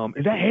like,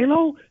 "Is that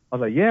Halo?" I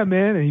was like, "Yeah,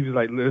 man." And he was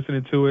like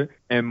listening to it.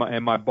 And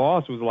my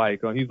boss was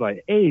like, he was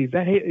like, "Hey, is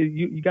that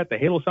you got the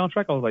Halo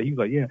soundtrack?" He was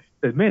like, "Yeah."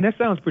 I said, "Man, that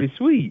sounds pretty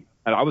sweet."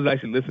 And I was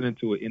actually listening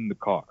to it in the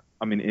car.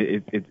 I mean,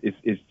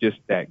 it's just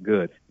that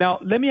good. Now,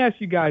 let me ask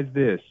you guys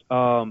this.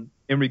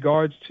 In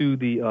regards to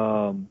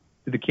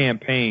the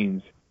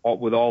campaigns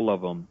with all of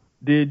them,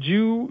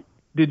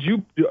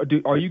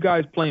 are you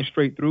guys playing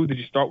straight through? Did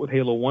you start with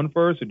Halo 1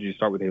 first, or did you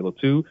start with Halo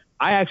 2?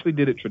 I actually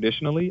did it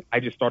traditionally. I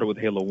just started with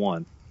Halo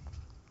 1.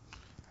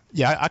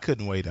 Yeah, I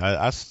couldn't wait.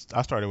 I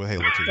started with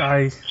Halo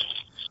 2.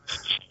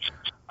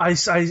 I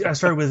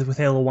started with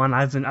Halo 1.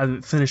 I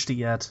haven't finished it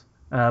yet.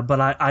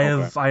 But I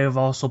have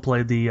also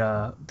played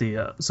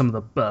the some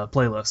of the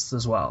playlists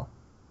as well.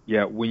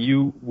 Yeah, when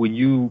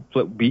you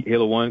beat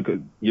Halo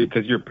 1,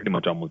 because you're pretty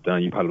much almost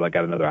done. You probably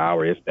got another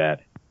hour, if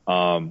that.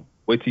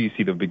 Wait till you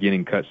see the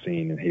beginning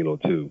cutscene in Halo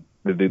 2.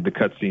 The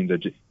cutscenes are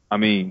just, I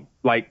mean,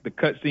 like the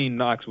cutscene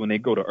Knox when they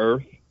go to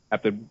Earth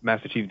after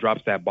Master Chief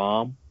drops that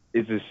bomb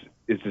is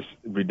just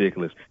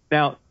ridiculous.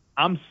 Now,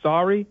 I'm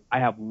sorry, I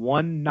have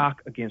one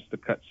knock against the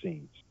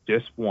cutscenes,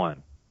 just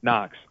one.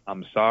 Knox,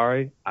 I'm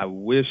sorry. I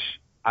wish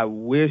I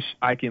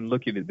can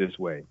look at it this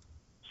way.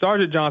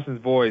 Sergeant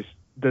Johnson's voice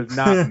does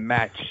not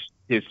match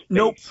his face.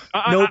 Nope.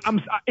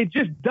 It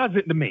just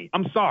doesn't to me.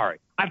 I'm sorry.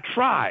 I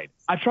tried.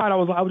 I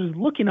was just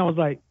looking. I was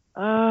like,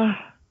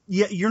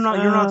 Yeah, you're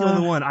not the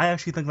only one. I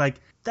actually think like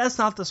that's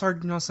not the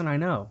Sergeant Johnson I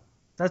know.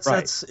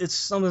 It's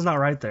something's not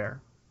right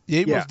there.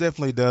 Yeah, it most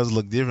definitely does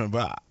look different,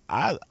 but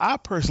I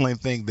personally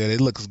think that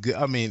it looks good.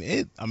 I mean,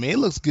 it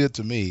looks good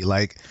to me.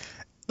 Like,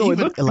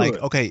 even like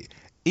good. Okay.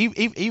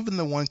 Even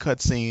the one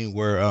cutscene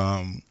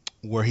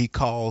where he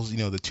calls,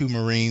 the two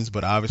Marines,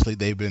 but obviously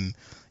they've been,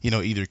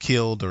 either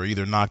killed or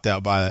either knocked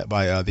out by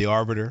the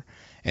Arbiter,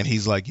 and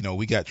he's like,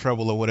 we got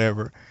trouble or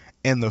whatever.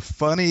 And the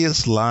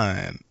funniest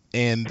line,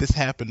 and this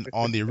happened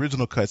on the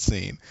original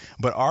cutscene,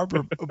 but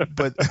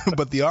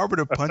the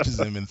Arbiter punches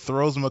him and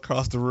throws him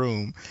across the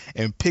room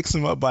and picks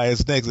him up by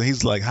his neck, and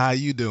he's like, "How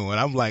you doing?"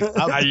 I'm like,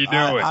 "How you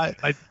doing?"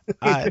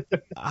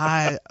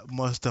 I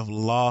must have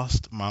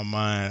lost my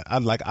mind.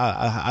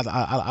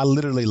 I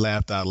literally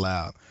laughed out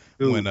loud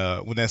when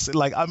that's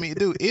like, I mean,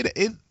 dude,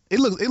 it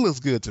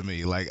looks good to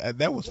me. Like,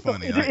 that was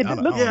funny. It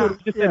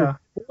looks good.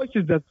 His voice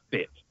just doesn't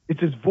fit.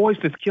 It's his voice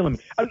that's killing me.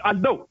 I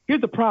know.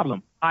 Here's the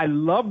problem. I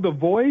love the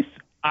voice.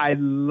 I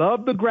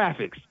love the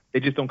graphics. They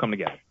just don't come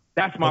together.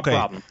 That's my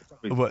problem.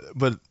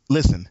 But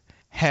listen,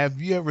 have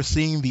you ever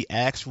seen the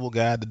actual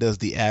guy that does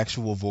the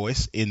actual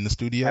voice in the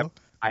studio?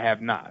 I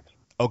have not.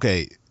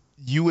 Okay,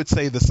 you would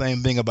say the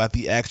same thing about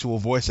the actual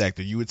voice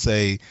actor. You would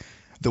say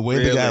the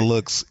way the guy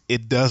looks,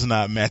 it does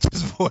not match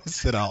his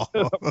voice at all.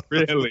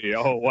 Really?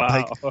 Oh,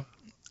 wow.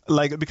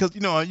 Like because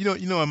in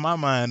my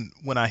mind,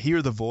 when I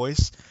hear the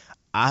voice,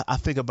 I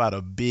think about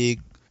a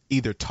big,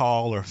 either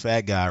tall or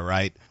fat guy,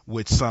 right,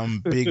 with some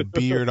big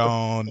beard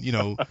on,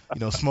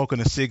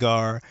 smoking a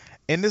cigar.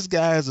 And this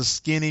guy is a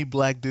skinny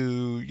black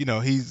dude.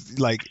 He's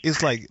like,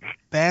 it's like,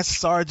 that's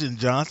Sergeant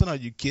Johnson. Are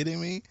you kidding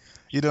me?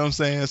 You know what I'm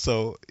saying?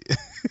 So,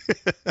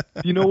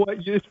 you know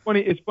what? It's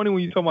funny. It's funny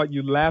when you talk about,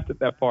 you laughed at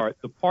that part.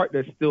 The part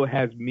that still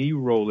has me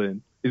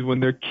rolling is when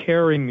they're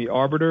carrying the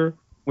Arbiter.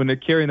 When they're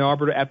carrying the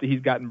Arbiter after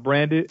he's gotten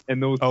branded,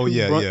 and those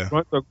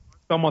grunts are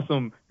talking about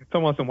some.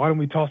 Why don't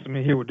we toss him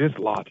in here with this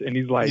lot? And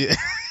he's like,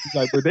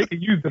 but they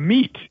could use the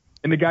meat.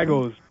 And the guy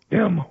goes,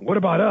 "Them, what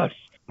about us?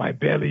 My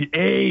belly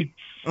aches."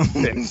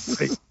 And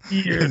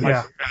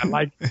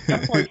like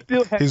that part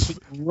still has me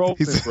rolling,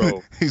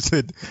 bro. He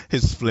said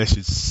his flesh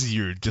is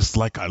seared just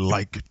like I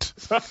like it.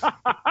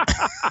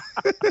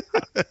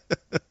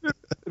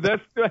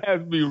 That still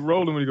has me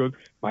rolling when he goes,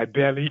 "My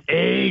belly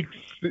aches."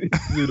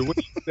 Dude, what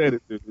you said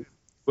it, dude.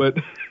 But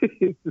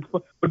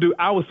dude,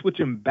 I was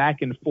switching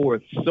back and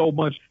forth so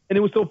much, and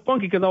it was so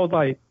funky because I was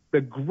like, the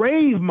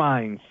grave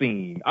mine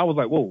scene. I was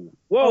like, whoa.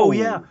 Oh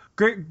yeah,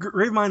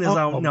 grave mine is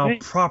now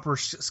proper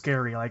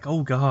scary. Like,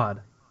 oh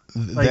god.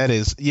 That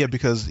is,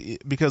 because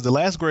the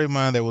last grave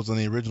mine that was on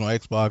the original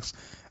Xbox,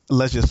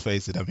 let's just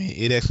face it. I mean,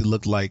 it actually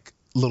looked like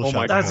Little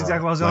Shop. That's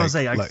exactly what I was gonna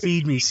say. Like,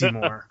 feed me,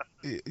 Seymour.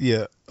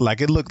 Yeah,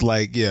 like it looked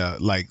like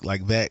like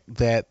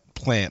that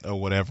plant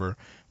or whatever.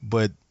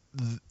 But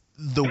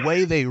the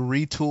way they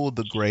retooled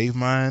the grave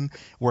mine,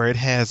 where it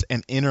has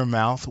an inner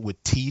mouth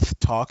with teeth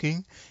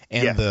talking,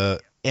 and the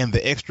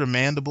extra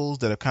mandibles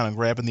that are kind of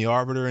grabbing the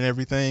arbiter and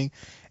everything,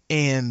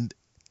 and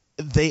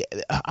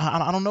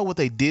I don't know what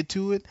they did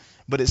to it,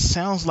 but it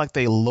sounds like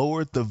they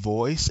lowered the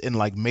voice and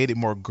like made it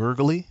more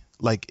gurgly,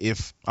 like,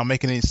 if I'm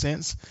making any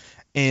sense.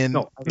 And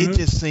it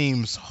just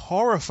seems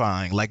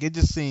horrifying. Like, it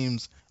just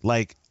seems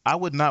like I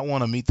would not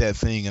want to meet that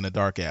thing in a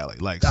dark alley.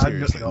 Like,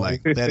 seriously,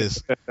 like that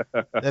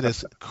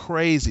is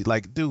crazy.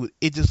 Like, dude,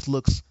 it just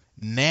looks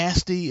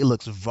nasty. It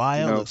looks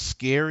vile. It looks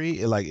scary.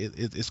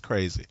 It's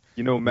crazy.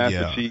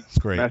 Master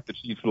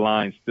Chief's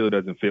line still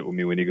doesn't fit with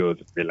me when he goes,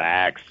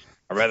 "Relax.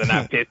 I'd rather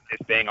not piss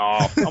this thing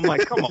off." I'm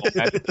like, come on,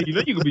 Master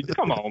Chief.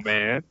 Come on,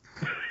 man.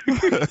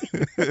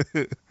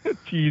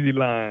 Cheesy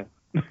line.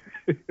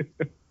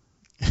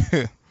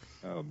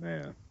 Oh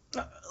man.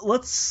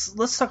 Let's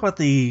talk about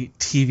the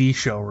TV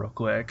show real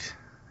quick.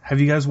 Have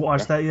you guys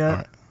watched that yet?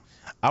 Right.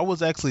 I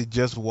was actually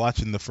just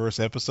watching the first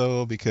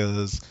episode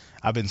because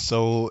I've been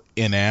so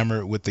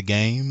enamored with the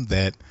game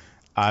that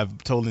I've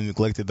totally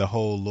neglected the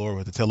whole lore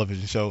with the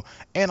television show.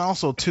 And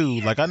also, too,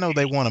 like, I know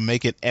they want to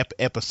make it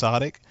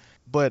episodic,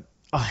 but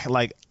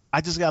I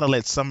just got to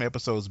let some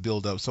episodes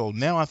build up. So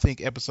now I think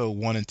episode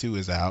 1 and 2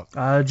 is out.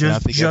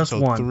 Just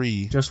one.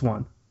 3. Just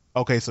one.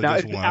 Okay, so now,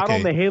 just it's one. out Okay.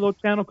 on the Halo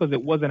channel because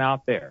it wasn't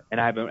out there,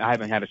 and I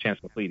haven't had a chance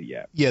to complete it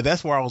yet. Yeah,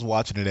 that's where I was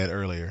watching it at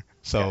earlier.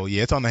 So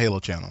yeah, it's on the Halo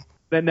channel.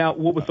 Now,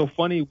 what was so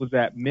funny was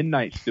at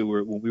midnight,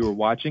 Stuart, when we were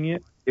watching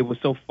it. It was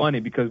so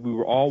funny because we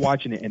were all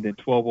watching it, and then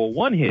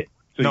 12:01 hit.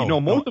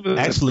 So most of it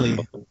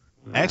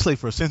actually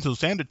for Central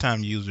Standard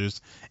Time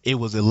users, it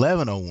was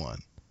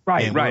 11:01.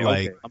 Right, and right. We're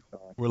like, okay, I'm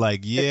sorry. We're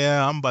like,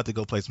 yeah, I'm about to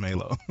go play some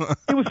Halo.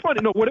 It was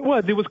funny. No, what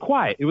it was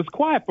quiet. It was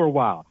quiet for a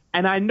while.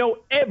 And I know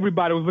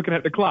everybody was looking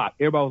at the clock.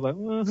 Everybody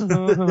was like,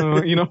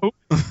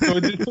 So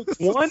it just took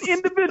one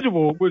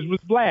individual, which was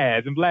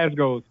Blaz. And Blaz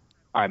goes,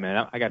 all right,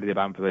 man, I got to dip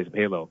out and play some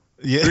Halo.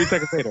 Yeah. 3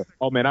 seconds later,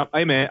 I'm going to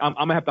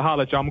have to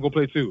holler at y'all. I'm going to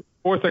go play 2.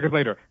 4 seconds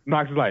later,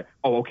 Knox is like,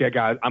 oh, okay,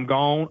 guys, I'm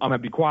gone. I'm going to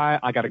be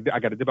quiet. I got to dip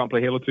out and play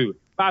Halo 2.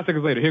 5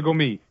 seconds later, here go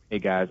me. Hey,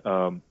 guys,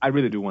 I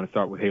really do want to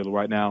start with Halo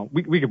right now.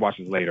 We can watch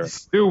this later.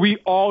 Dude, we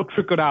all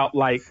trickled out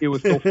like it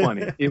was so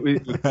funny. It was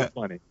so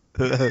funny.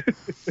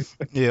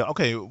 Yeah,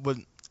 okay, but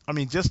I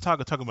mean, just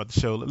talking about the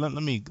show. Let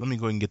me go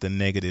ahead and get the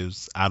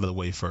negatives out of the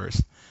way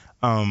first.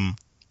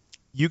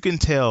 You can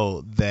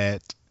tell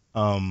that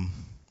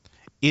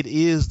it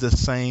is the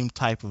same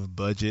type of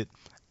budget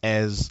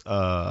as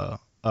the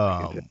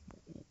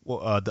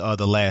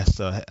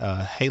last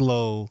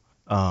Halo.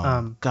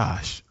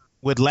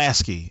 With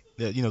Lasky,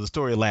 the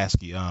story of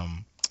Lasky. I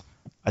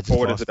just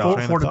Forward lost to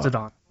Dawn. Forward to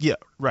Dawn. Yeah,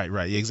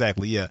 right,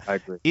 exactly. Yeah, I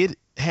agree. It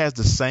has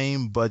the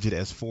same budget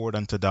as Forward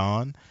Unto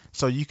Dawn,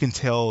 so you can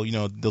tell,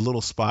 the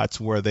little spots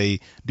where they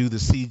do the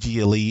CG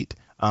Elite.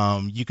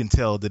 You can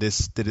tell that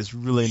it's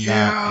really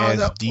not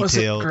as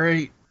detailed. Wasn't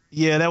great.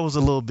 Yeah, that was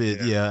a little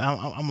bit.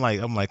 Yeah, I'm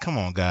like, come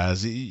on,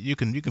 guys, you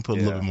can put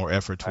a little bit more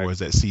effort towards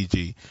that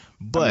CG.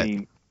 But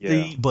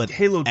but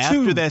Halo 2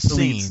 after that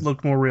scene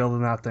looked more real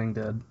than that thing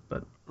did.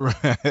 But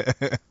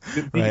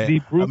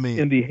the group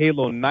in the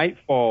Halo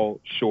Nightfall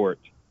short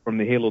from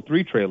the Halo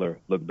 3 trailer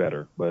looked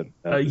better. But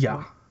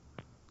yeah.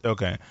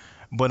 Okay,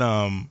 but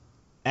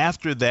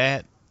after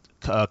that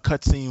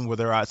cutscene where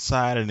they're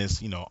outside and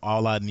it's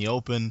all out in the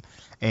open,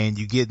 and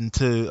you get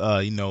into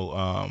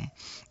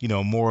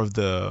more of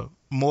the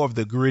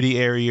gritty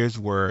areas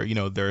where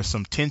there's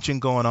some tension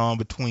going on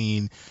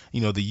between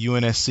the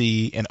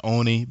UNSC and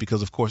Oni,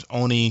 because of course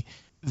Oni,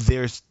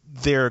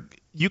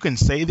 you can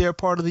say they're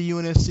part of the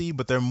UNSC,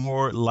 but they're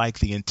more like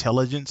the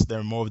intelligence.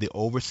 They're more of the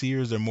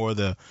overseers. They're more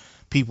the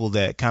people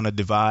that kind of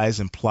devise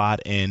and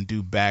plot and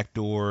do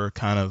backdoor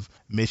kind of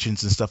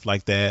missions and stuff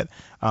like that.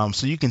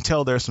 So you can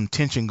tell there's some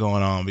tension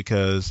going on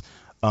because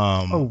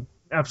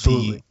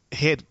absolutely.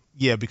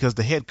 Because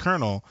the head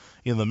colonel,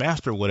 the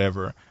master or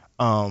whatever,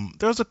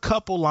 there's a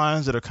couple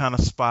lines that are kind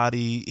of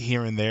spotty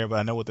here and there, but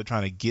I know what they're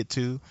trying to get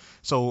to.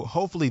 So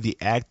hopefully the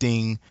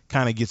acting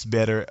kind of gets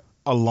better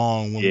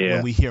along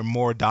when we hear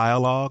more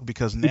dialogue,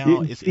 because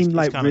now it's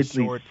like kind of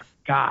short.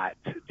 Scott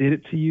did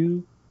it to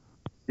you?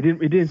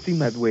 It didn't seem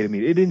that way to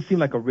me. It didn't seem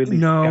like a Ridley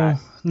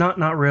Scott. No,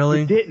 not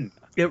really. It didn't.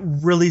 It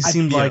really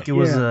seemed like it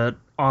was an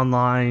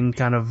online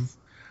with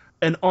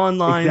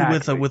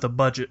a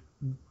budget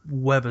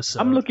webisode.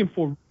 I'm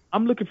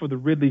looking for the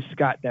Ridley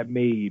Scott that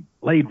made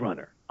Blade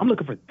Runner. I'm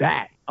looking for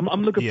that.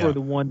 I'm looking for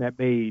the one that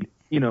made,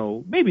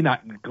 maybe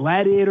not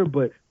Gladiator,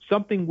 but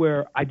something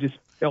where I just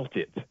felt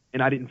it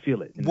and I didn't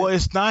feel it. Well,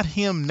 it's not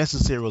him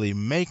necessarily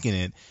making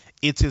it.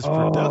 It's his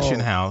production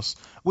house,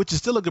 which is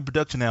still a good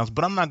production house,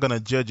 but I'm not going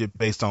to judge it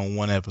based on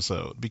one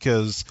episode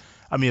because,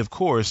 I mean, of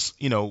course,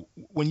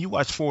 when you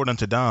watch Forward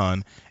Unto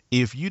Dawn,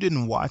 if you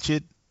didn't watch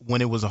it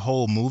when it was a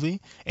whole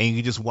movie and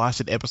you just watched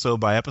it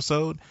episode by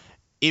episode,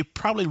 it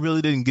probably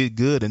really didn't get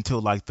good until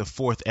like the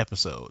 4th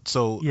episode.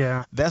 So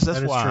that's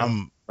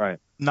why Right.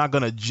 not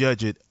going to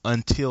judge it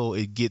until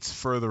it gets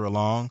further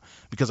along,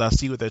 because I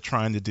see what they're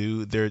trying to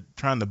do. They're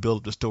trying to build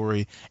up the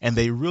story, and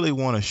they really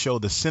want to show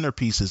the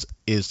centerpiece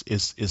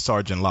is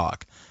Sergeant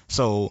Locke.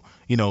 So,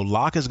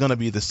 Locke is going to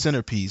be the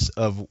centerpiece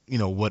of,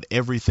 what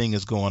everything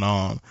is going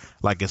on,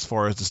 like as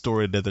far as the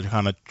story that they're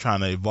kind of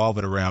trying to evolve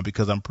it around,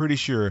 because I'm pretty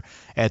sure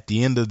at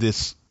the end of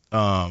this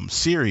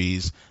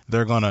series,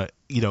 they're going to,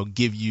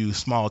 give you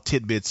small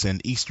tidbits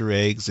and Easter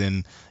eggs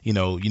and,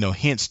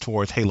 hints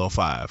towards Halo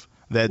 5.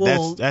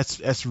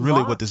 That's really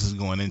Locke, what this is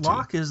going into.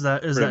 Locke is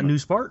that new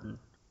Spartan.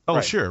 Oh,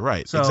 Right. sure,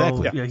 right, So,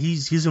 exactly. yeah,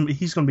 he's going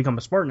to become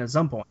a Spartan at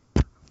some point.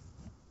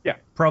 Yeah.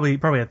 Probably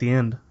at the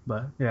end,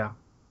 but yeah.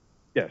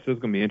 Yeah, so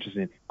it's going to be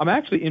interesting. I'm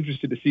actually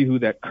interested to see who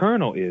that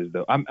Colonel is,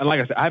 though.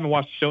 Like I said, I haven't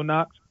watched the show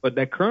Knox, but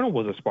that Colonel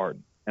was a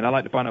Spartan, and I'd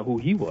like to find out who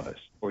he was,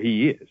 or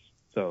he is.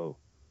 So,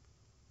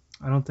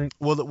 I don't think.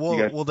 Well,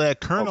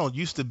 that Colonel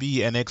used to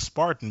be an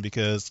ex-Spartan,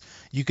 because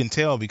you can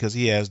tell because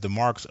he has the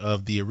marks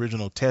of the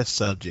original test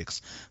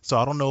subjects. So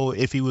I don't know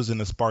if he was in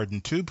the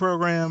Spartan 2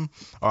 program,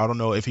 or I don't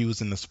know if he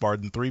was in the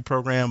Spartan 3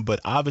 program, but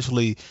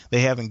obviously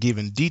they haven't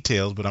given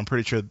details, but I'm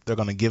pretty sure they're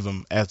going to give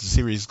them as the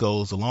series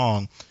goes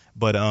along.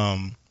 But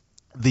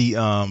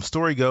the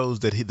story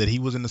goes that he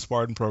was in the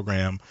Spartan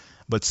program,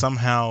 but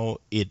somehow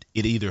it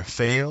either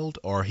failed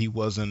or he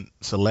wasn't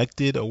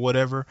selected or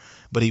whatever,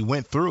 but he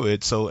went through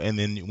it. So, and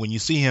then when you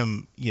see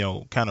him,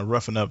 kind of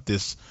roughing up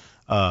this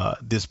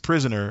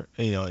prisoner,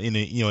 in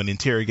an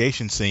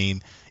interrogation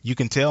scene, you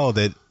can tell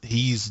that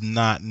he's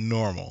not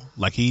normal.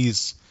 Like,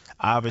 he's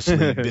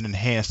obviously been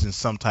enhanced in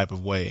some type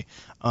of way.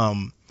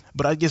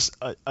 But I guess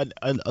a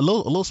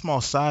little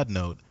small side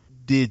note.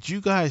 Did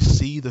you guys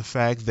see the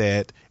fact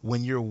that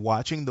when you're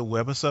watching the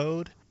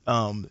webisode,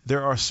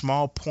 there are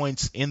small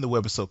points in the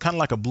webisode, kind of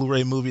like a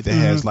Blu-ray movie that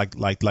has like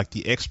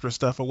the extra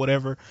stuff or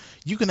whatever?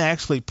 You can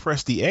actually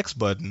press the X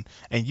button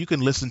and you can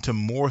listen to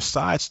more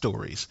side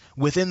stories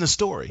within the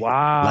story.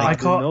 wow, I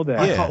didn't know that.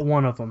 I caught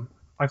one of them.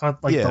 I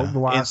caught the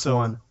last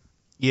one.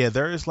 Yeah,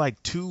 there is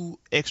like 2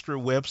 extra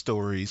web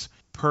stories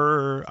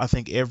per, I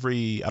think,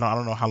 every, I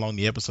don't know how long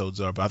the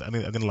episodes are, but I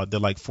think they're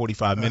like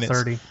 45 minutes.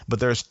 30. But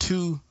there's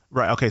 2,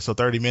 right, okay, so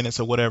 30 minutes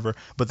or whatever.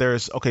 But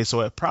there's, okay,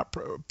 so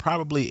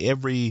probably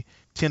every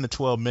 10 to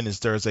 12 minutes,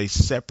 there's a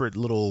separate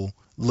little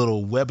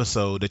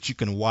webisode that you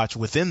can watch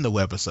within the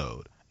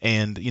webisode.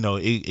 And,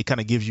 it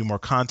kind of gives you more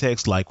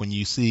context, like when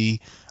you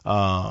see,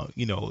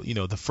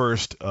 the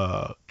first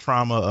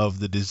trauma of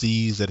the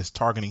disease that is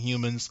targeting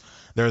humans.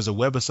 There's a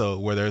webisode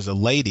where there's a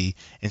lady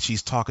and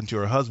she's talking to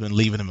her husband,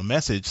 leaving him a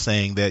message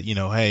saying that,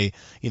 hey,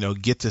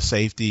 get to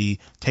safety,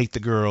 take the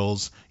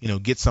girls,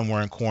 get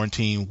somewhere in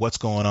quarantine. What's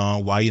going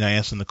on? Why are you not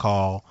answering the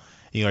call?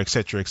 Et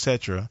cetera, et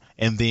cetera.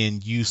 And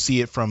then you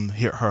see it from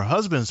her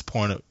husband's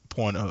point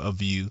of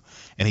view,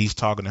 and he's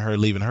talking to her,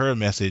 leaving her a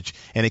message,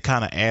 and it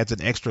kind of adds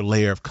an extra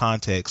layer of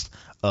context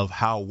of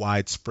how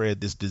widespread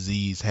this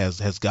disease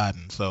has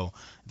gotten. So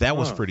that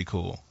was pretty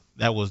cool.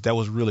 That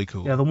was really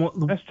cool. Yeah,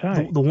 That's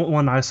tight. the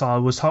one I saw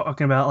was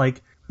talking about,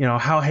 like,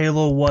 how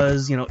Halo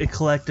was, it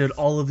collected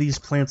all of these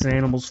plants and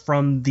animals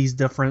from these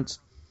different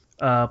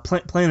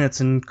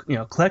planets and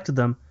collected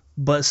them,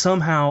 but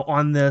somehow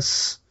on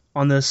this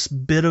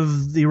bit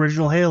of the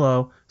original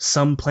Halo,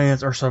 some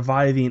planets are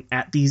surviving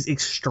at these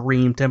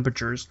extreme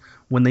temperatures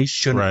when they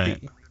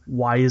shouldn't be.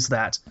 Why is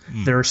that?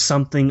 There's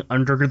something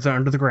under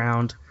the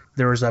ground.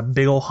 There's a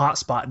big old hot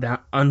spot down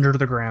under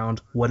the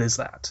ground. What is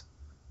that?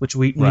 Which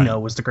we know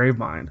was the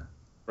Gravemind.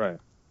 Right.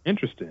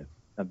 Interesting.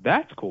 Now,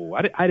 that's cool.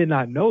 I did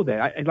not know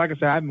that. Like I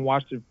said, I haven't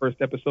watched the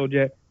first episode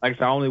yet. Like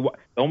I said,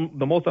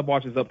 the most I've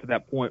watched is up to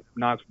that point,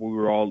 Knox, where we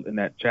were all in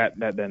that chat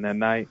that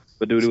night.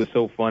 But dude, it was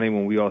so funny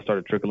when we all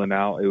started trickling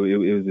out. It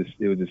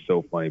was just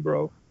so funny,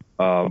 bro.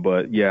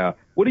 But yeah,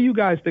 what do you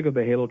guys think of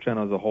the Halo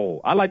channel as a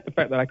whole? I like the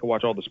fact that I can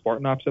watch all the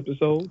Spartan Ops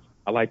episodes.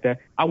 I like that.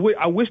 I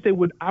wish they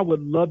would. I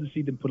would love to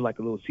see them put like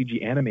a little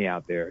CG anime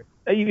out there,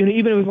 even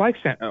if it was like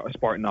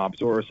Spartan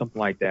Ops or something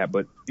like that.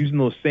 But using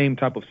those same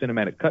type of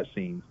cinematic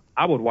cutscenes,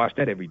 I would watch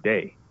that every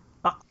day.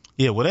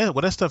 Yeah, well,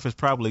 that stuff is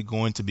probably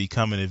going to be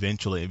coming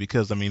eventually,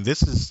 because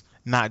this is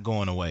not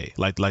going away.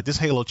 Like this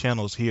Halo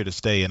channel is here to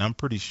stay, and I'm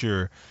pretty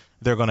sure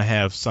they're going to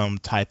have some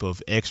type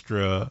of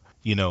extra,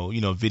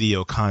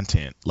 video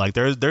content. Like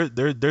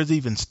there's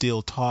even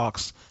still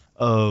talks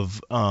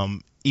of,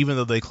 even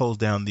though they closed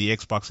down the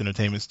Xbox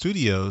Entertainment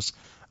Studios,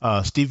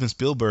 Steven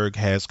Spielberg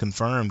has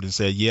confirmed and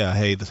said, yeah,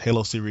 hey, this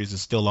Halo series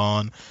is still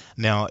on.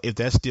 Now, if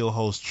that still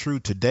holds true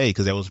today,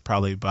 because that was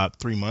probably about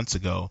 3 months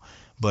ago,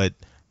 but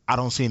I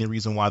don't see any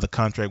reason why the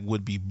contract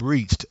would be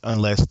breached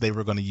unless they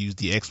were going to use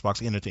the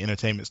Xbox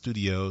Entertainment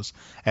Studios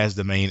as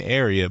the main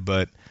area.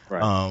 But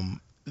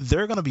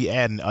they're going to be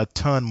adding a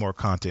ton more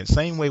content.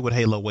 Same way with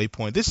Halo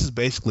Waypoint. This is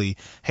basically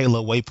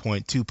Halo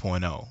Waypoint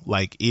 2.0.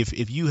 Like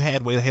if you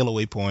had Halo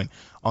Waypoint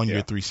on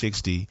your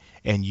 360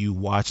 and you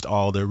watched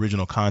all the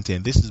original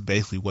content, this is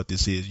basically what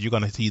this is. You're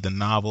going to see the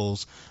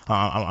novels.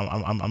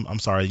 I'm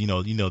sorry,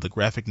 the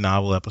graphic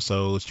novel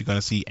episodes. You're going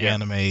to see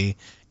anime.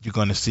 You're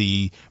going to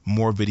see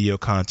more video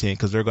content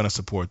because they're going to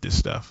support this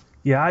stuff.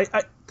 Yeah,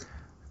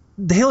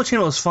 the Halo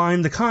channel is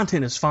fine. The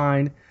content is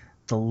fine.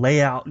 The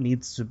layout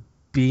needs to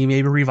be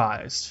maybe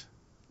revised.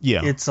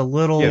 Yeah, it's a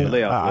little. Yeah, the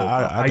layout.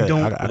 I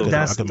don't.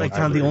 That's like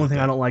kind of the only thing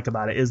I don't like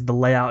about it is the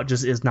layout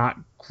just is not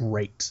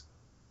great.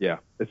 Yeah,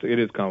 it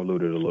is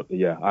convoluted a little.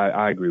 Yeah,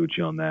 I agree with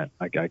you on that.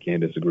 I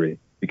can't disagree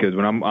because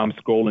when I'm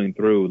scrolling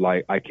through,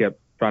 like I kept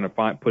trying to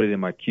put it in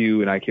my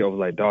queue, and I was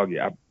like, dog,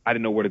 I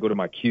didn't know where to go to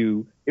my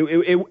queue.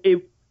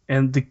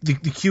 And the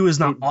queue is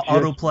not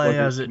autoplay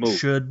as it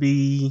should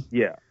be.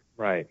 Yeah,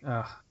 right.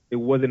 It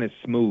wasn't as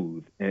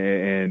smooth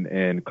and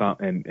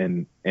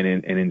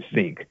in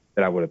sync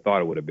that I would have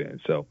thought it would have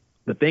been. So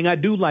the thing I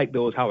do like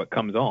though is how it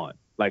comes on.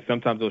 Like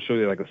sometimes they'll show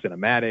you like a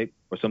cinematic,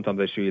 or sometimes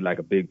they show you like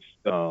a big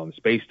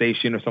space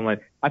station or something like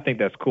that. I think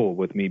that's cool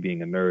with me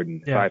being a nerd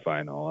and sci-fi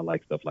and all. I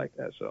like stuff like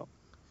that. So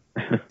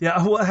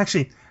yeah, well,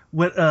 actually,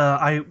 when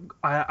I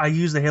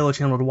use the Halo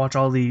channel to watch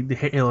all the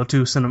Halo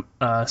 2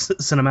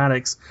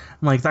 cinematics,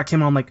 and like that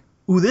came on, I'm like,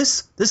 ooh,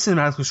 this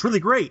cinematic looks really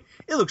great.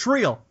 It looks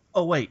real.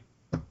 Oh wait,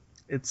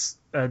 it's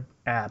an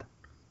ad.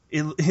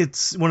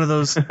 It's one of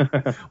those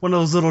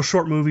little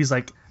short movies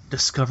like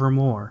Discover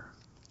More.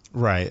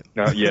 Right.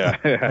 Yeah.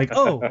 Like,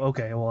 oh,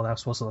 okay. Well,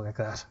 that's supposed to look like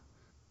that.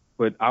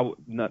 But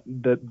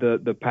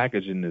the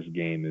package in this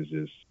game is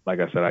just, like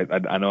I said,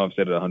 I know I've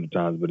said it 100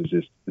 times, but it's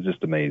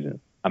just amazing.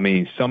 I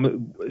mean, some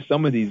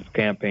of these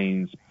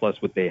campaigns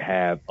plus what they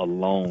have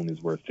alone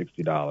is worth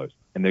 $60,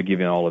 and they're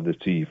giving all of this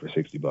to you for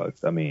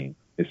 $60. I mean,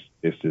 it's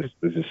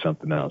just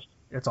something else.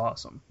 It's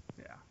awesome.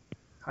 Yeah.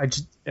 I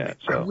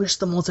wish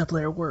the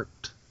multiplayer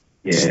worked.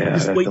 Yeah.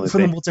 Just waiting for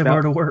the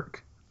multiplayer to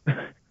work.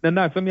 Now,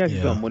 let me ask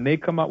you something. When they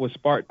come out with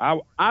Spartan,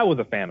 I was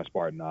a fan of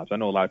Spartan Ops. I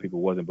know a lot of people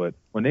wasn't, but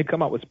when they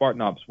come out with Spartan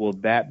Ops, will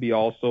that be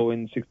also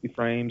in 60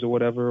 frames or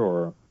whatever?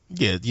 Or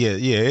yeah.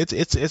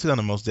 It's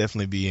gonna most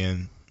definitely be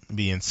in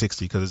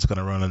 60 because it's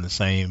gonna run on the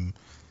same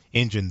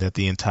engine that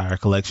the entire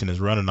collection is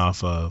running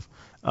off of.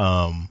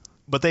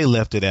 But they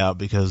left it out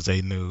because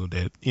they knew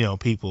that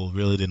people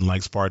really didn't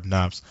like Spartan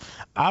Ops.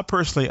 I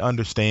personally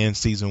understand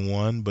season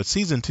 1, but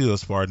season 2 of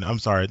Spartan.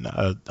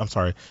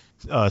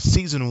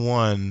 Season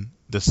 1.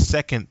 The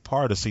second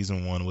part of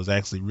season 1 was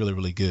actually really,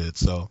 really good.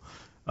 So,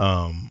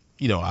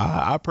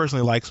 I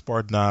personally like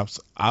Spartan Ops.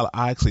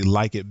 I actually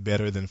like it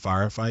better than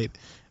Firefight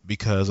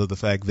because of the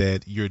fact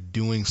that you're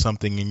doing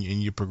something and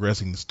you're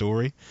progressing the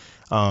story.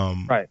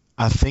 Right.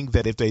 I think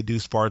that if they do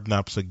Spartan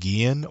Ops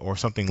again or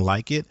something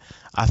like it,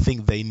 I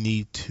think they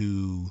need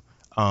to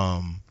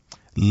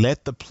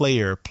let the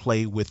player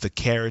play with the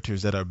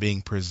characters that are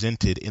being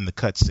presented in the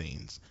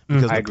cutscenes.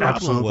 Because the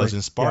problem was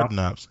in Spartan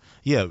Ops,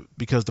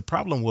 because the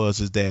problem was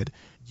that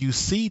you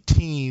see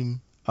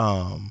Team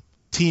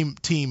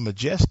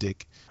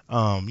Majestic,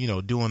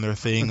 doing their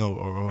thing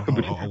or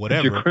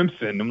whatever. You're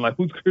Crimson. I'm like,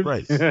 who's Crimson?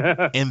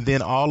 Right. And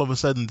then all of a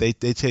sudden they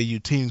tell you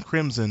Team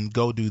Crimson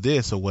go do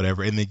this or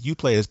whatever, and then you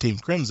play as Team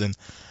Crimson.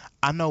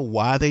 I know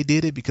why they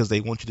did it, because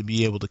they want you to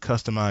be able to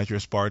customize your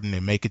Spartan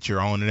and make it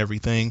your own and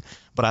everything.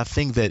 But I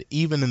think that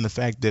even in the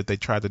fact that they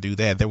tried to do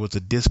that, there was a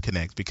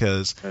disconnect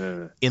because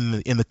in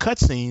the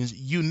cutscenes,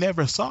 you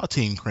never saw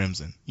Team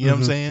Crimson. You know what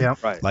I'm saying? Yeah.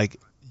 Right. Like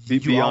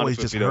you always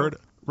just heard.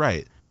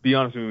 Right. Be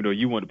honest with me, though.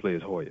 You want to play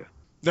as Hoya.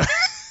 No.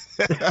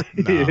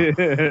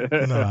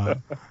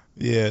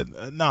 Yeah,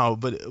 no,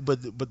 but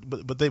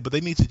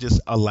they need to just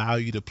allow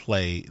you to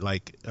play.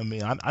 Like, I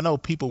mean, I know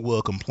people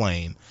will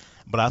complain,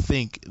 but I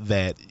think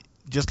that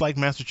just like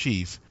Master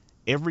Chief,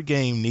 every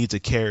game needs a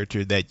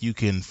character that you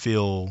can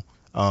feel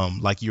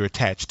like you're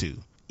attached to.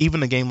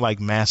 Even a game like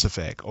Mass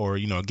Effect or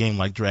a game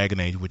like Dragon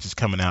Age, which is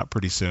coming out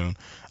pretty soon.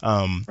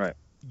 Right.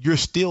 You're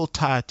still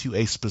tied to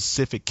a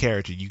specific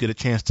character. You get a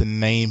chance to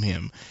name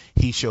him.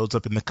 He shows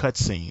up in the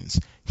cutscenes.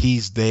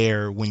 He's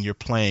there when you're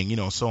playing,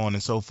 so on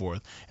and so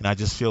forth. And I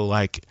just feel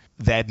like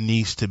that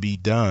needs to be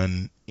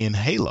done in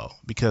Halo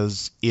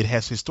because it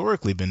has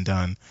historically been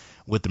done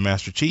with the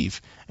Master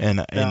Chief.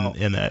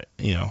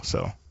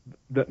 So.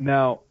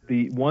 Now,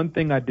 the one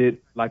thing I did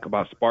like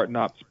about Spartan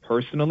Ops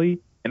personally,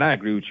 and I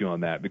agree with you on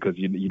that because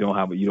you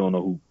don't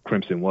know who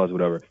Crimson was,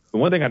 whatever. The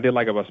one thing I did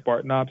like about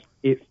Spartan Ops,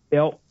 it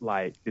felt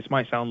like, this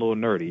might sound a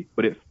little nerdy,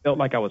 but it felt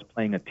like I was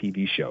playing a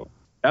TV show.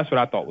 That's what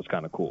I thought was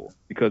kind of cool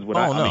because that's what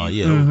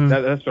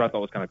I thought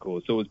was kind of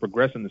cool. So it was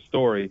progressing the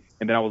story,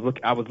 and then I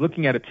was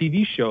looking at a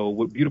TV show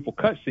with beautiful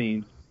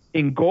cutscenes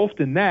engulfed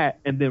in that,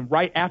 and then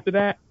right after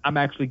that, I'm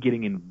actually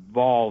getting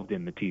involved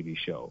in the TV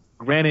show.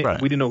 Granted,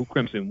 we didn't know who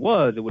Crimson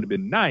was. It would have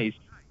been nice,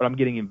 but I'm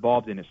getting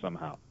involved in it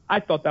somehow. I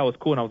thought that was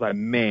cool, and I was like,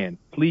 man,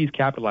 please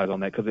capitalize on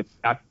that because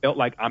I felt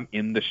like I'm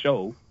in the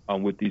show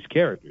with these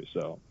characters.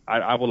 So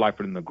I would like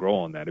for them to grow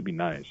on that. It'd be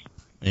nice.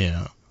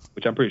 Yeah.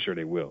 Which I'm pretty sure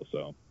they will.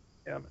 So,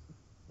 yeah, man.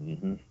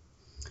 Mm-hmm.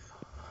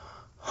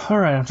 All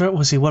right.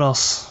 We'll see. What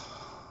else?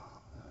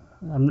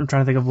 I'm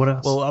trying to think of what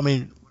else. Well, I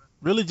mean,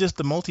 really just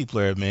the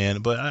multiplayer,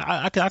 man. But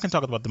I can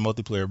talk about the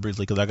multiplayer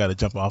briefly because I got to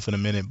jump off in a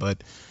minute.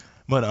 But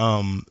what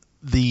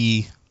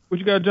you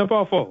got to jump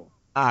off for?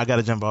 I got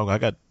to jump off. I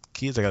got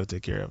kids I got to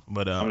take care of.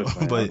 But I'm just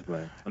playing.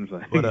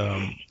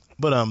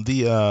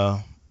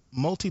 the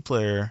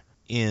multiplayer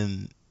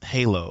in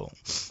Halo,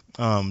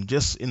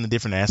 just in the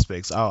different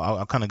aspects,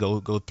 I'll kind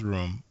of go through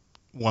them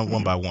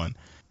one by one.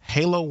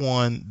 Halo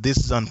 1, this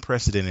is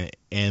unprecedented,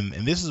 and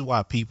this is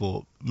why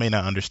people may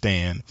not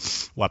understand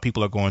why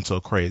people are going so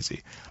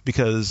crazy,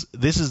 because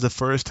this is the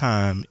first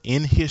time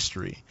in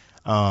history.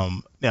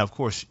 Now, of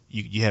course,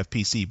 you have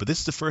PC, but this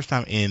is the first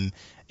time in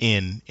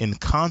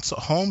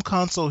home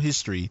console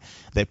history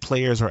that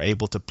players are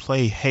able to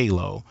play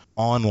Halo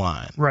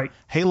online. Right.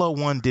 Halo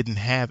 1 didn't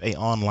have a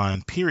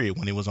online period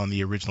when it was on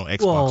the original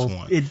Xbox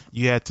One.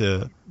 You had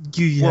to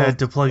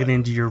plug it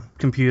into your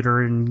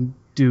computer and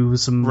do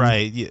some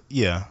right.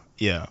 Yeah.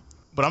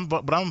 But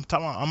I'm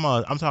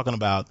talking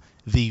about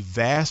the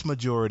vast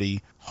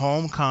majority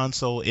home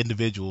console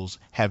individuals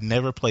have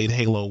never played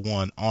Halo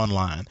 1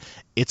 online.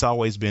 It's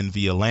always been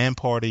via LAN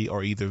party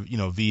or either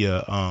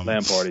via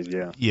LAN parties.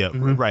 Yeah. Yeah.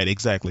 Mm-hmm. Right.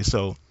 Exactly.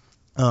 So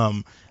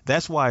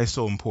that's why it's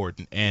so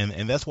important,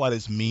 and that's why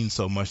this means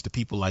so much to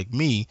people like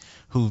me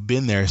who've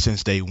been there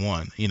since day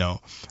one.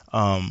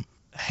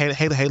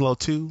 Halo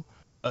 2.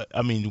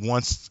 I mean,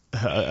 once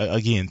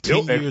again,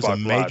 10 years a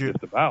major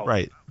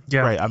right.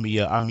 Yeah. Right. I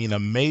mean, a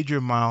major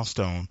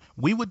milestone.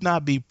 We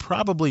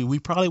probably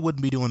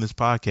wouldn't be doing this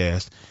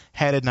podcast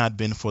had it not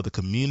been for the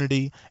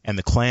community and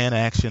the clan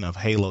action of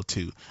Halo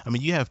 2. I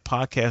mean, you have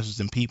podcasters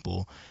and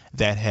people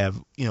that have,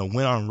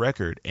 went on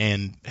record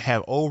and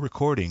have old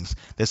recordings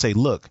that say,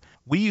 look,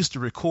 we used to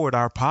record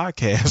our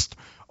podcast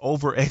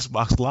over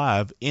Xbox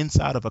Live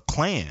inside of a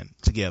clan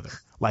together,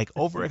 like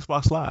over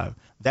Xbox Live.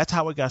 That's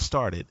how it got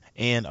started.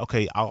 And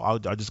okay, I'll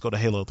just go to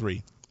Halo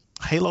 3.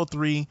 Halo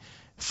 3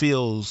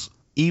 feels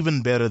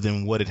even better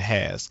than what it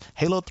has.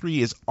 Halo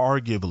 3 is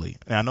arguably,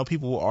 and I know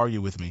people will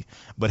argue with me,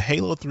 but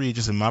Halo 3,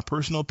 just in my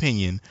personal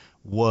opinion,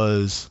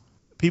 was,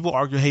 people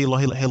argue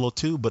Halo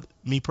 2, but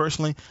me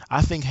personally,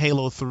 I think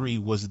Halo 3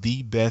 was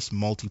the best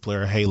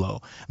multiplayer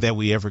Halo that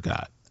we ever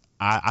got.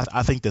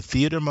 I think the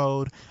theater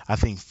mode, I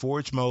think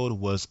Forge mode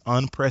was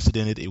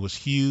unprecedented. It was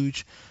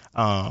huge.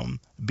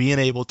 Being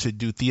able to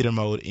do theater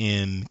mode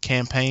in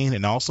campaign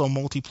and also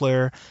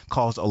multiplayer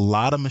caused a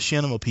lot of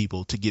machinima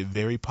people to get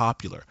very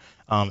popular.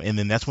 And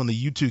then that's when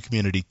the YouTube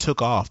community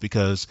took off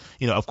because,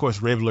 of course,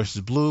 Red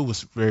vs. Blue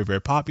was very, very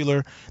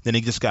popular. Then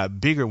it just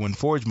got bigger when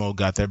Forge mode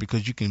got there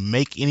because you can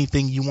make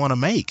anything you want to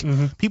make.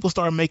 Mm-hmm. People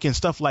started making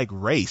stuff like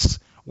Race,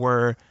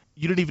 where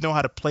you didn't even know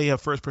how to play a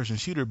first-person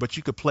shooter, but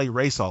you could play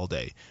Race all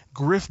day.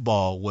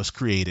 Griffball was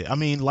created. I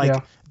mean,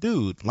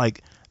 dude,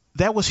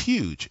 that was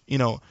huge,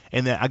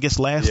 And then I guess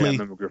lastly,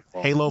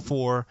 Halo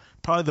 4,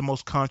 probably the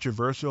most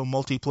controversial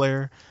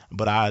multiplayer,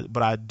 but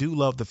I do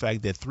love the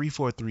fact that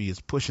 343 is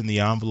pushing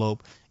the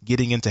envelope,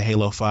 getting into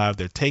Halo 5.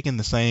 They're taking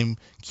the same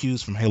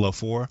cues from Halo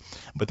 4,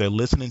 but they're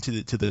listening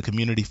to the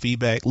community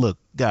feedback. Look,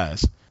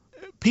 guys,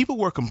 people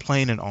were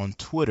complaining on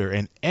Twitter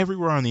and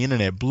everywhere on the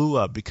internet blew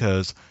up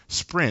because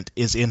Sprint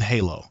is in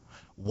Halo.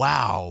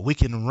 Wow, we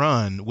can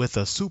run with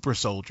a super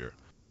soldier.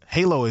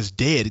 Halo is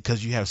dead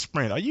because you have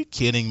Sprint. Are you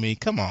kidding me?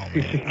 Come on,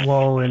 man.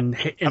 Well, in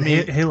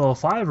Halo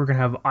 5, we're gonna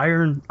have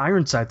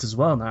iron sights as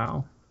well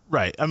now.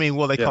 Right. I mean,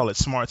 they call it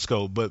Smart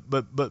Scope, but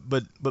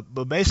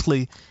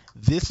basically,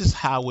 this is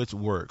how it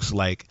works.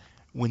 Like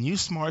when you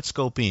Smart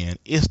Scope in,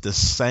 it's the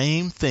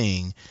same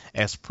thing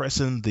as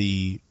pressing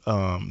the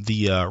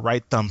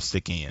right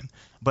thumbstick in,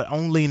 but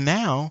only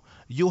now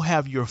you'll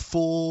have your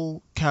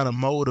full kind of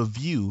mode of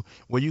view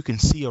where you can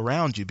see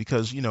around you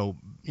because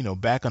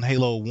back on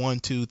Halo 1,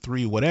 2,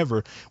 3,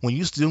 whatever, when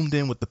you zoomed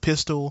in with the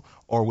pistol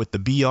or with the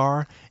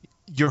BR,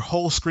 your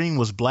whole screen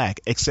was black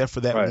except for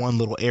that one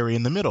little area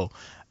in the middle.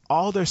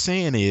 All they're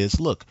saying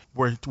is, look,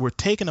 we're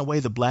taking away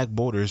the black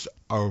borders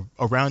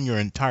around your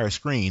entire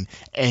screen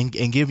and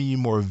giving you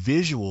more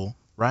visual,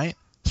 right,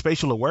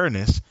 spatial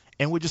awareness,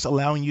 and we're just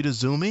allowing you to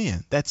zoom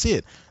in. That's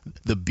it.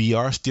 The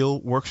BR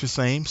still works the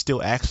same,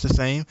 still acts the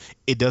same.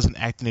 It doesn't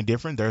act any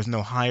different. There's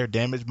no higher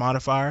damage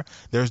modifier.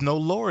 There's no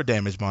lower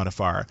damage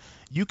modifier.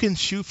 You can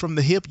shoot from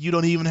the hip. You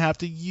don't even have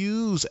to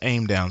use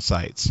aim down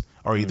sights,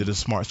 or either the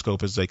Smart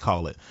Scope as they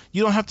call it.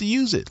 You don't have to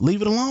use it.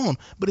 Leave it alone.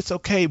 But it's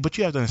okay. But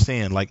you have to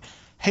understand,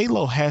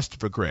 Halo has to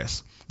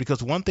progress,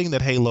 because one thing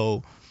that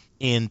Halo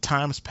in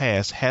times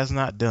past has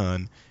not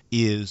done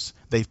is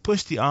they've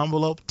pushed the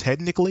envelope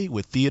technically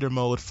with theater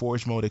mode,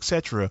 forge mode,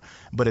 etc.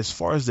 But as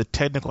far as the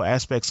technical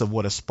aspects of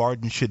what a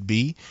Spartan should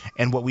be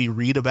and what we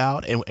read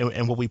about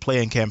and what we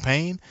play in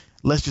campaign,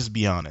 let's just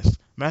be honest.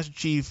 Master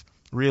Chief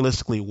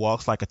realistically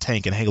walks like a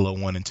tank in Halo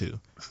 1 and 2.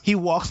 He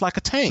walks like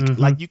a tank.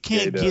 Mm-hmm. You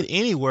can't get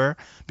anywhere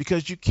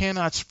because you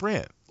cannot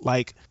sprint.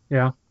 I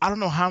don't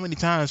know how many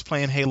times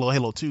playing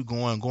Halo 2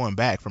 going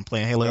back from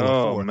playing Halo 4.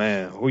 Oh,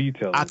 man. Who you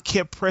telling? I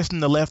kept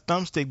pressing the left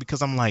thumbstick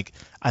because I'm like,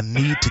 I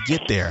need to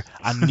get there.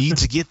 I need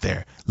to get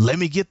there. Let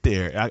me get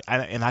there.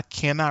 And I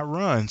cannot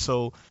run.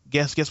 So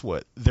guess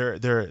what?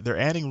 They're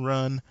adding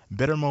run,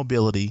 better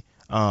mobility,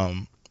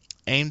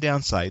 aim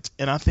down sights,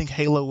 and I think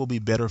Halo will be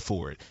better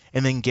for it.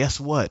 And then guess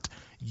what?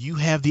 You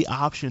have the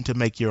option to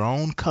make your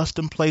own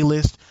custom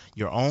playlist,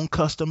 your own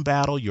custom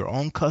battle, your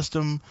own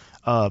custom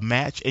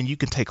match, and you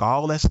can take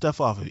all that stuff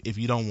off if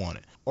you don't want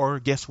it. Or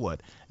guess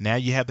what? Now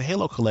you have the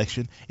Halo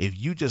collection. If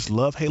you just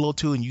love Halo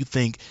 2 and you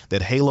think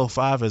that Halo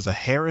 5 is a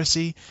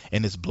heresy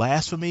and it's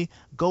blasphemy,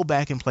 go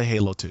back and play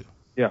Halo 2.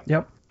 Yeah.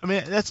 Yep.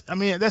 That's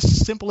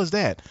as simple as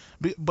that.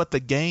 But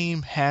the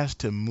game has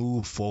to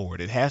move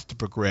forward. It has to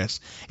progress.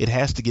 It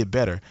has to get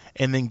better.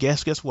 And then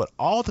guess what?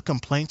 All the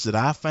complaints that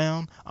I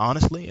found,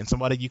 honestly, and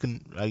somebody you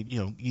can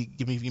you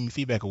give me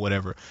feedback or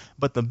whatever.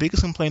 But the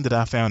biggest complaint that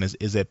I found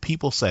is that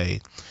people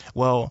say,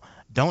 well,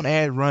 don't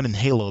add run in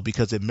Halo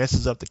because it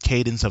messes up the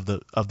cadence of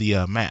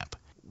the map.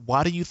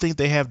 Why do you think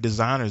they have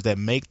designers that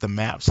make the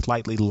map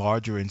slightly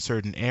larger in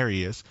certain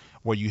areas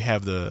where you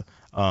have the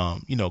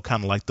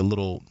kind of like the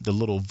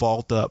little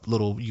vault up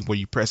where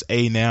you press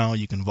A now,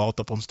 you can vault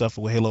up on stuff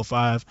with Halo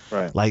 5.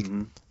 Right. Like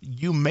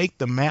you make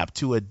the map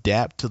to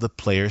adapt to the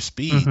player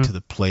speed, to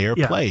the player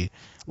play.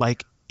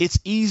 Like it's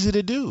easy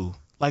to do.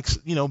 Like,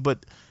 but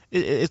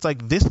it's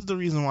like this is the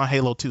reason why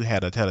Halo 2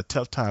 had a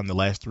tough time the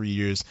last 3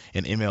 years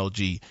in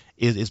MLG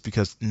is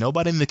because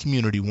nobody in the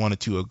community wanted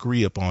to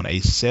agree upon a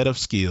set of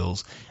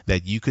skills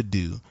that you could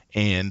do.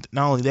 And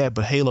not only that,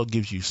 but Halo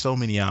gives you so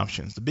many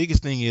options. The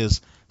biggest thing is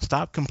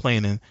stop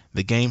complaining.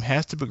 The game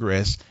has to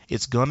progress.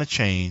 It's going to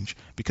change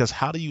because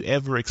how do you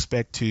ever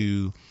expect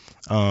to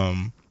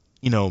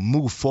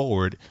move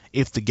forward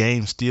if the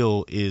game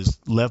still is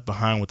left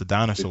behind with the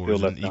dinosaurs? It's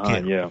still left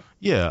behind,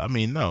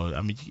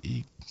 no.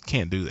 You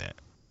can't do that.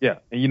 Yeah,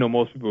 and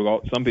most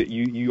people,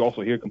 you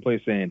also hear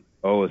complaints saying,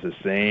 "Oh, it's the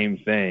same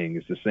thing.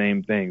 It's the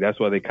same thing." That's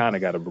why they kind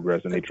of got to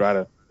progress, and they try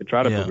to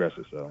progress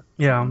it. So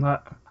yeah,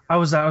 I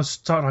was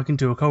talking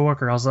to a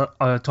coworker.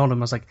 I told him,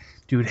 I was like,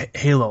 "Dude,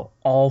 Halo,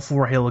 all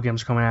 4 Halo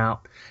games are coming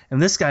out,"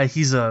 and this guy,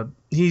 he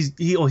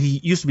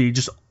used to be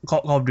just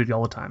Call of Duty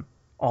all the time.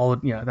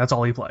 That's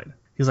all he played.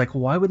 He's like,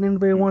 "Why would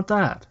anybody want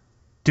that,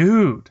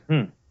 dude?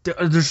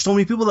 There's so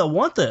many people that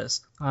want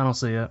this. I don't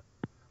see it."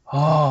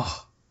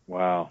 Oh,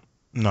 wow.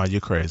 No,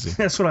 you're crazy.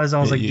 That's what I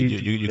was like.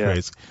 You're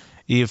crazy.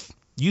 If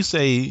you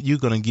say you're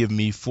going to give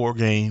me 4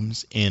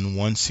 games in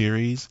one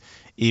series,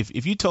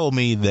 if you told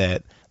me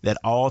that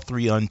all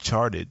 3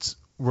 Uncharteds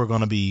were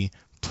going to be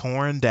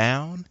torn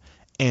down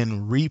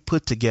and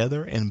re-put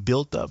together and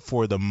built up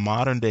for the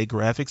modern day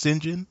graphics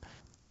engine,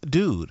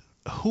 dude,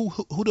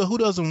 who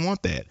doesn't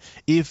want that?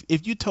 If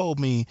you told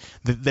me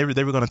that they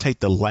were going to take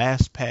the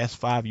past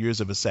 5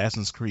 years of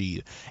Assassin's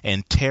Creed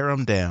and tear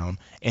them down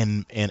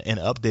and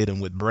update them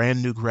with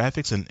brand new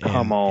graphics and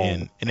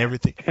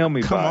everything, tell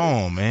me, come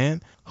on,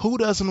 man, who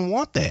doesn't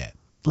want that?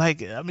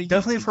 Like, I mean,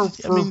 definitely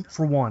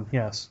for one,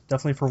 yes,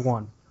 definitely for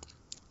one.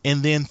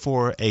 And then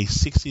for a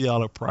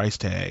 $60 price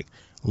tag,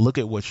 look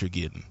at what you're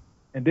getting.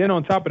 And then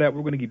on top of that,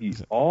 we're going to give you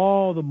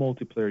all the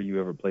multiplayer you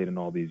ever played in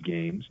all these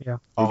games. Yeah,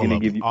 we're going to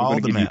give you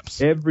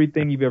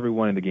everything you've ever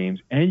wanted in the games,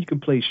 and you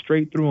can play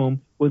straight through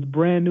them with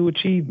brand new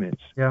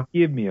achievements. Yeah,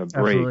 give me a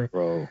break, absolutely.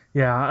 Bro.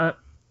 Yeah,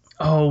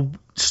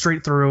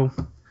 straight through.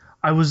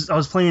 I was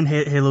playing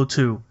Halo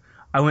 2.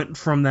 I went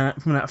from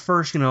that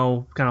first, kind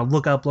of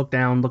look up, look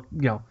down,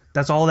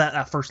 that's all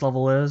that first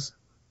level is.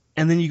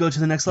 And then you go to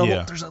the next level.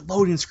 Yeah. There's a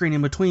loading screen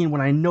in between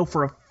when I know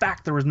for a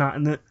fact there was not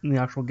in the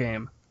actual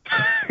game.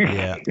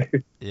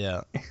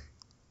 Yeah.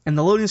 And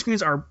the loading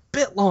screens are a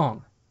bit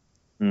long.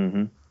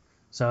 Mm-hmm.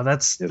 So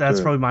that's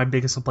probably my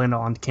biggest complaint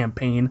on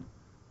campaign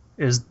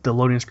is the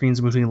loading screens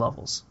in between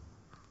levels.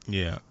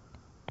 Yeah.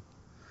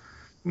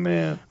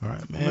 Man. All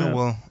right, man.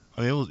 Well,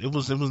 I mean, it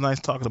was nice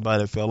talking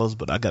about it, fellas,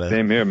 but I gotta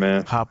same here,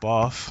 man. Hop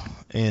off.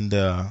 And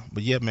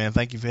but yeah, man,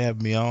 thank you for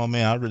having me on,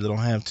 man. I really don't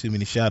have too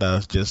many shout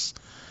outs. Just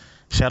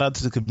shout out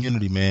to the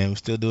community, man. We're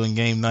still doing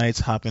game nights,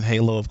 hopping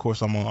Halo. Of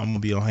course, I'm gonna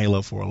be on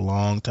Halo for a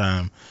long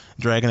time.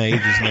 Dragon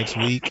Age is next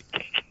week.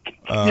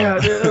 Yeah,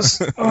 it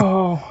is.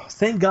 Oh,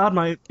 thank God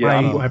my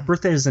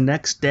birthday is the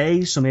next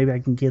day, so maybe I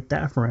can get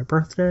that for my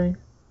birthday.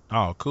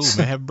 Oh, cool,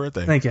 man. Happy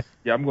birthday. Thank you.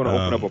 Yeah, I'm going to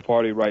open up a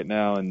party right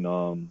now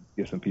and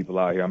get some people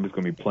out here. I'm just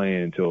going to be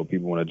playing until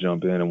people want to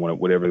jump in and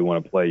whatever they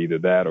want to play, either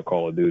that or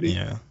Call of Duty.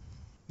 Yeah.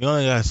 The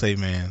only thing I say,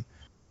 man,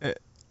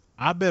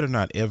 I better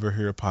not ever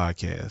hear a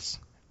podcast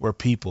where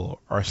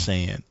people are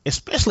saying,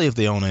 especially if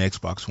they own an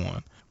Xbox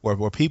One,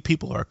 where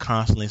people are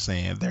constantly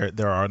saying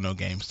there are no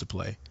games to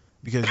play,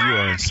 because you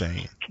are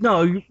insane.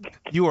 No,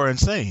 you are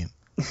insane.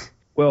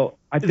 Well,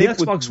 I think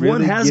the Xbox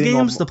One has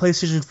games. The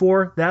PlayStation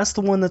 4, that's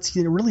the one it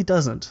really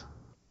doesn't.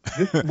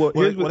 They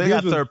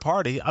got third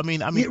party. I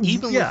mean,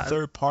 even with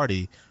third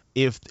party,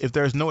 if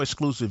there's no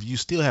exclusive, you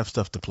still have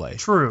stuff to play.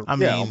 True. I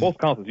mean, on both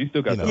consoles, you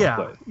still got stuff to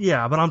play.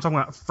 Yeah, but I'm talking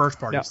about first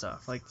party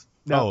stuff. Like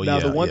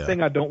the one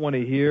thing I don't want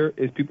to hear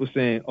is people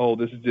saying, "Oh,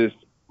 this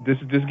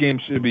game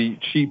should be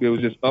cheap. It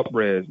was just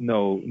up-res."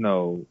 No.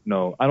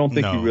 I don't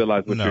think you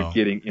realize what you're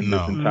getting in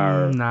this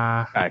entire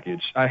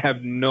package. I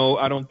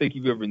don't think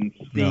you've ever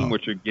seen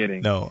what you're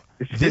getting. No,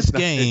 this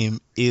game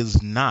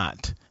is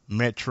not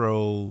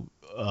Metro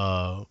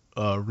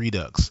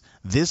Redux.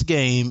 This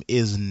game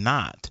is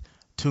not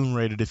Tomb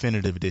Raider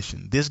Definitive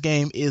Edition. This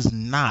game is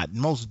not,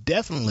 most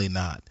definitely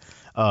not,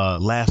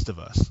 Last of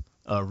Us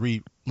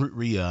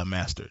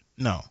remastered.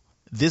 No,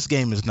 this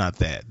game is not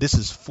that. This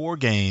is 4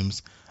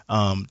 games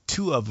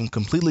Two of them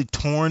completely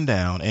torn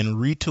down and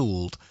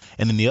retooled,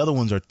 and then the other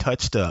ones are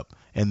touched up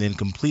and then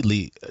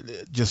completely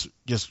just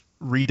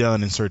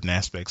redone in certain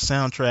aspects.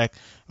 Soundtrack,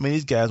 I mean,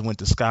 these guys went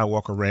to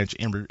Skywalker Ranch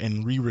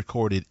and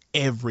re-recorded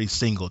every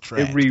single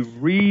track.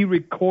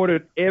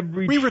 Re-recorded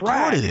every track.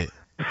 Re-recorded it.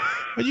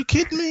 Are you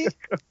kidding me?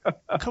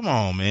 Come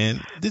on,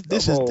 man.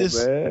 This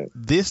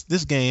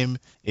game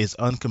is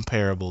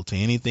uncomparable to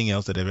anything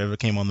else that have ever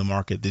came on the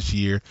market this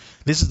year.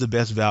 This is the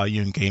best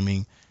value in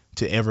gaming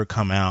to ever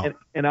come out.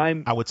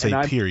 I would say,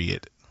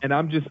 period. And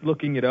I'm just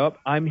looking it up.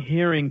 I'm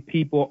hearing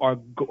people are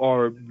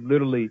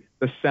literally,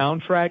 the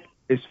soundtrack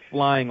is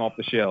flying off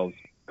the shelves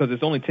because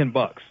it's only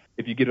 $10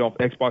 if you get it off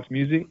Xbox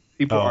Music.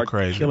 People are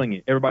crazy. Killing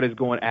it. Everybody's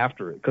going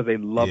after it because they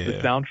love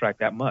the soundtrack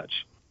that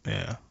much.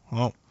 Yeah.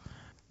 Well,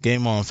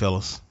 game on,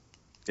 fellas.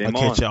 I'll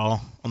catch y'all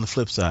on the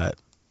flip side.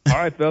 All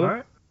right, fellas. All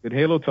right. Good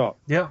Halo talk.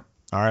 Yeah.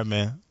 All right,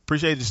 man.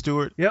 Appreciate you,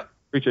 Stuart. Yep.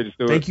 Appreciate you,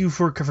 Stuart. Thank you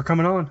for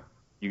coming on.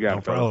 You got no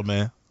it, problem,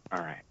 man. All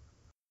right.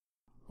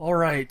 All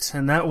right,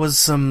 and that was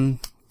some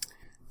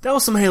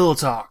Halo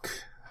talk.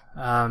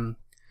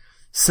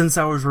 Since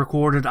I was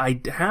recorded,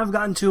 I have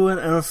gotten to an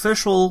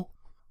official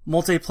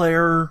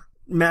multiplayer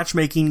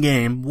matchmaking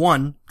game.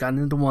 Gotten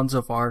into one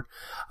so far.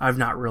 I've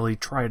not really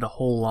tried a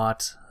whole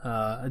lot.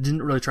 I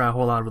didn't really try a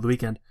whole lot over the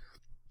weekend.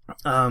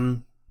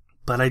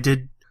 But I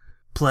did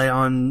play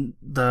on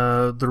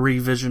the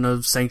revision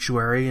of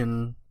Sanctuary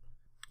and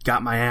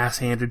got my ass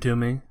handed to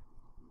me.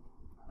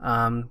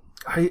 I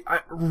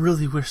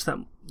really wish that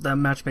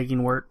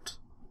matchmaking worked.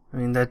 I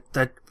mean, that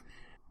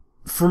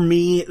for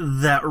me,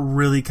 that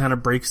really kind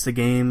of breaks the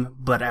game.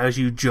 But as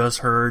you just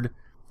heard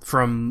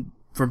from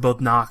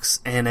both Knox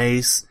and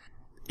Ace,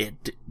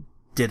 it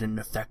didn't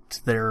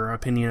affect their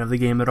opinion of the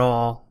game at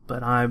all.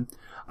 But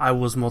I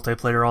was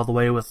multiplayer all the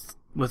way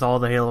with all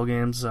the Halo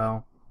games,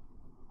 so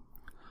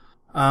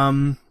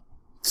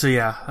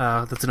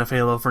yeah, that's enough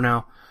Halo for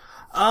now.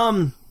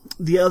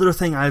 The other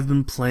thing I've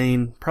been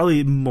playing,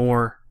 probably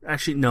more,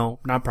 actually no,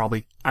 not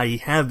probably,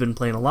 I have been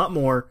playing a lot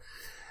more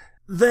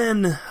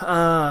than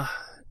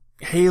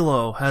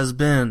Halo has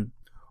been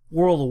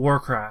World of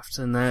Warcraft,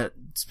 and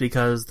that's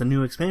because the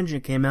new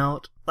expansion came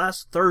out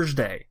last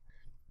Thursday,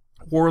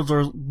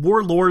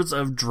 Warlords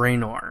of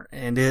Draenor,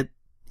 and it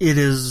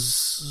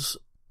is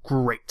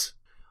great.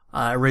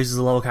 It raises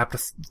the level cap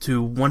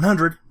to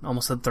 100,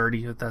 almost said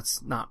 30, but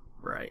that's not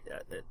right.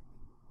 It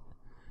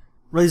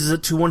raises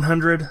it to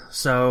 100,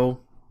 so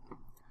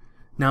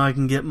now I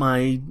can get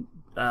my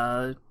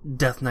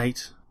Death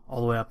Knight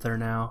all the way up there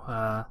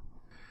now.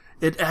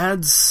 It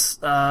adds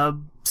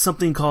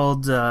something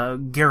called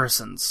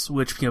garrisons,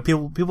 which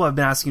people have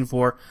been asking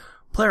for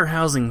player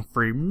housing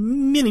for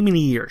many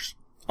years,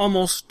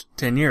 almost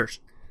 10 years.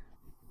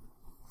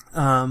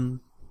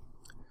 And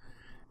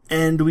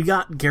we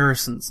got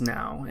garrisons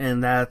now,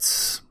 and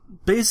that's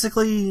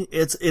basically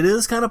it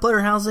is kind of player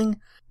housing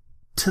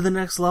to the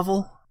next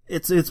level.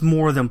 It's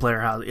more than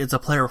player housing. It's a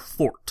player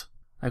fort.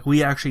 Like,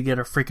 we actually get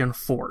a freaking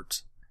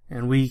fort,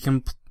 and we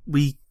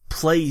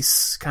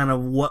place kind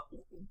of what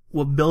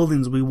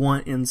buildings we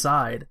want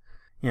inside.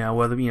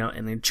 Whether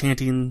an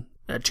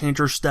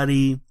enchanter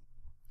study,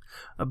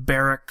 a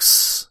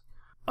barracks,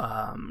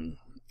 what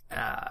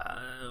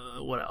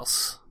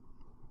else?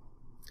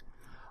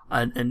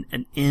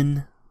 An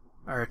inn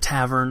or a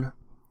tavern,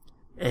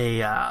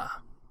 a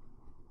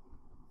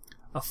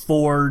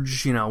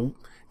forge, kind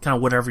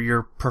of whatever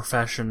your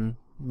profession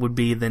would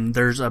be, then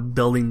there's a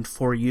building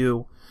for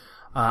you.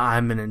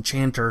 I'm an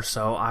enchanter,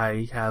 so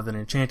I have an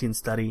enchanting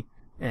study,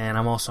 and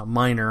I'm also a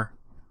miner.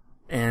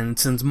 And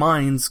since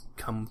mines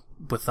come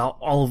with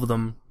all of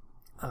them,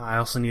 I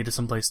also needed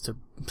some place to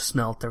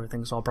smelt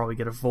everything, so I'll probably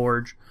get a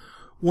forge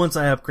once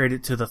I upgrade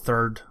it to the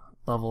 3rd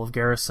level of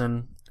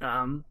garrison.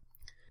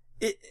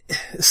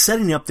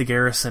 Setting up the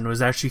garrison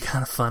was actually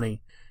kind of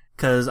funny,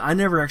 because I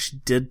never actually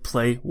did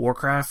play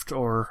Warcraft,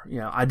 or,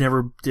 I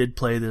never did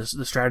play the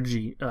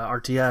strategy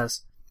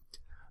RTS.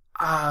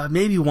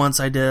 Maybe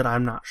once I did,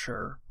 I'm not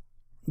sure.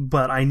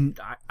 But I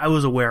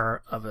was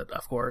aware of it,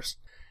 of course.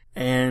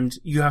 And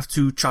you have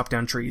to chop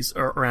down trees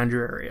around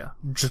your area,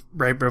 just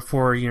right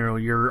before,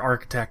 your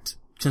architect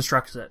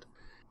constructs it.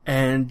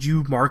 And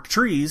you mark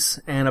trees,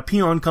 and a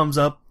peon comes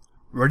up,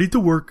 ready to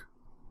work.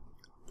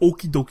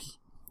 Okie dokie.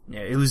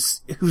 Yeah, it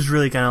was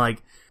really kind of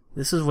like,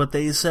 this is what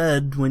they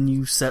said when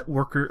you set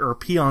worker or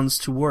peons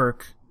to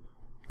work,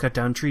 cut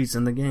down trees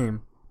in the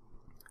game.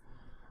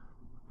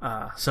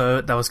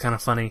 So that was kind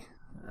of funny.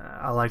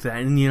 I like that.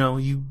 And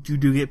you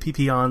do get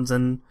peons,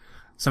 and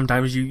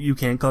sometimes you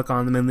can't click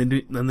on them,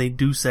 and they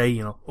do say,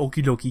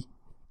 okie dokie,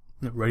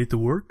 ready to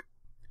work,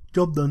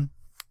 job done,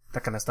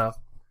 that kind of stuff.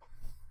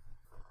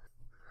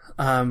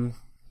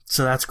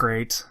 So that's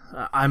great.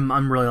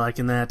 I'm really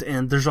liking that.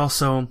 And there's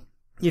also,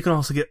 you can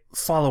also get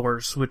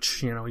followers,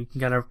 which, you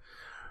can kind of,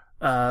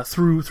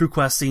 through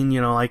questing,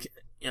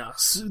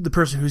 the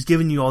person who's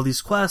giving you all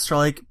these quests are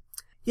like,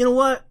 you know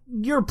what?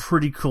 You're a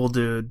pretty cool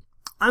dude.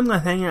 I'm gonna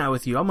hang out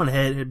with you. I'm gonna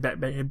head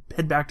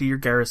back to your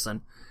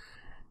garrison.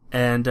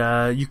 And,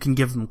 you can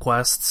give them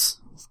quests.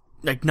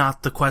 Like,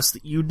 not the quests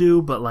that you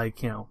do, but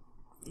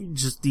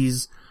just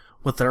these,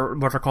 what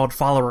are called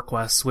follow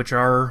requests, which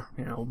are,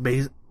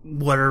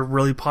 what are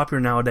really popular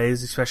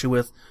nowadays, especially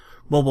with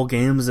mobile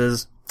games,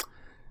 is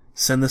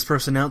send this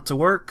person out to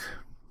work,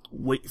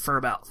 wait for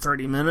about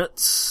 30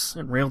 minutes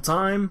in real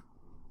time,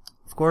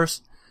 of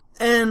course,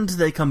 and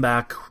they come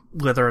back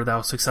whether that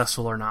was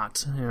successful or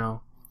not.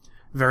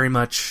 Very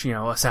much,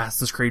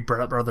 Assassin's Creed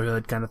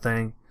Brotherhood kind of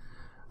thing.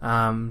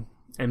 And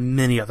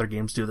many other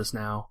games do this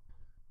now.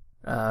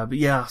 But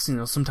yeah,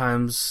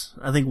 sometimes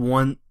I think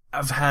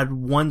I've had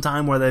one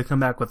time where they've come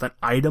back with an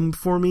item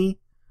for me,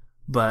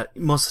 but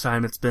most of the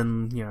time it's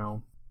been,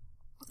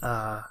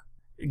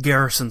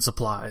 garrison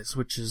supplies,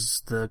 which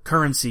is the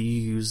currency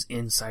you use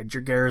inside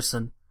your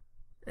garrison.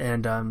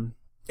 And,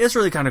 it's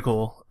really kind of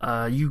cool.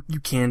 You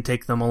can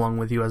take them along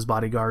with you as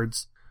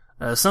bodyguards.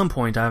 At some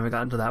point, I haven't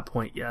gotten to that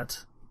point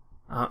yet.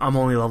 I'm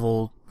only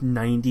level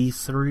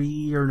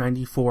 93 or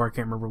 94, I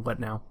can't remember what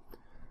now.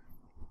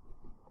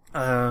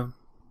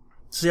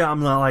 So yeah,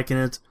 I'm not liking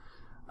it.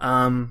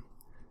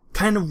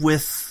 Kind of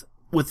with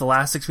the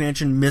last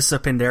expansion, Mists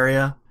of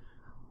Pandaria,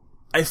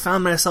 I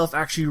found myself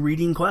actually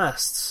reading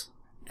quests.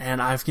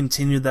 And I've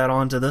continued that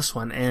on to this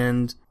one,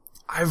 and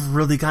I've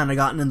really kind of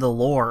gotten into the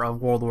lore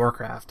of World of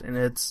Warcraft, and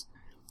it's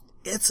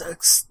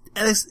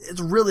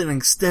really an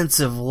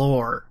extensive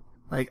lore.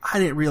 Like, I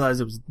didn't realize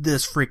it was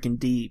this freaking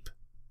deep.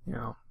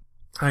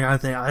 I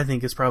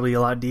think it's probably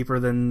a lot deeper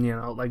than,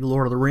 like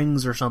Lord of the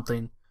Rings or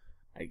something.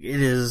 Like,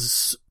 it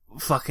is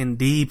fucking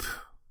deep.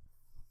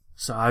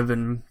 So I've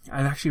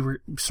actually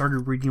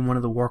started reading one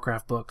of the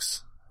Warcraft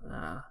books,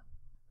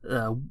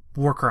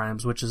 War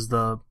Crimes, which is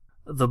the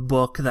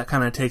book that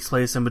kind of takes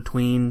place in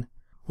between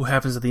what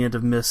happens at the end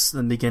of Mists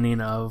and the beginning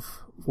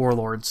of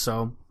Warlords.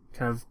 So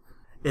kind of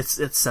it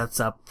sets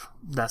up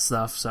that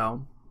stuff.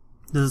 So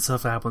this is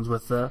stuff that happens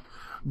with the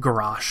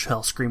Garrosh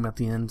Hellscream at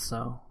the end.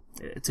 So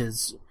it's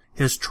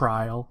his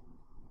trial.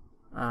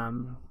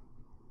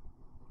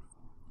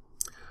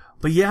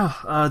 But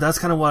yeah, that's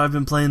kind of what I've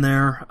been playing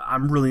there.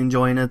 I'm really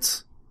enjoying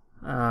it.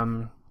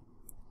 See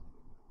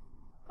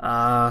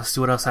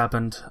what else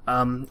happened.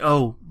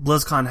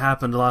 BlizzCon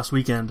happened last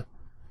weekend.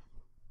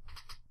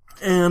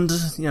 And,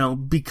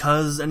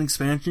 because an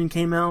expansion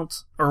came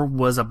out, or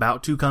was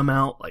about to come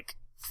out, like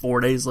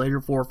 4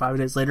 or 5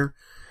 days later,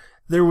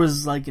 there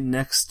was like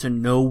next to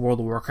no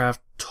World of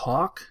Warcraft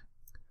talk,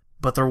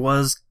 but there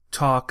was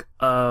talk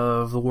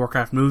of the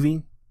Warcraft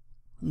movie,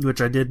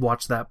 which I did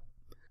watch that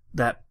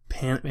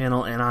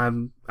panel,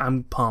 and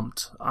I'm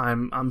pumped.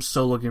 I'm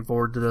so looking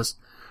forward to this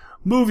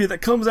movie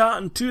that comes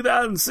out in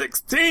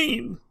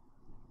 2016.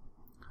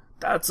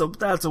 That's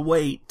a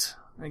wait.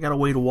 I gotta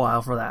wait a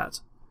while for that.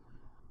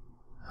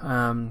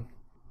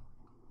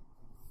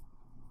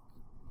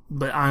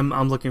 But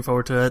I'm looking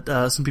forward to it.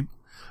 Some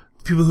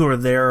people who were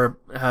there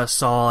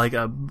saw like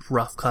a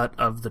rough cut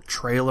of the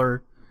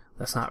trailer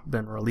that's not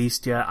been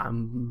released yet.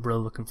 I'm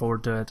really looking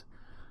forward to it.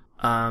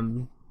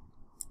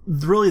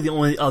 Really the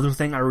only other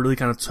thing I really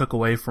kind of took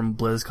away from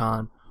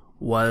BlizzCon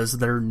was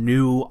their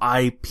new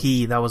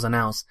IP that was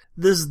announced.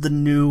 This is a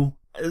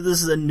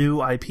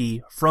new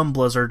IP from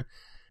Blizzard.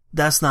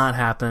 That's not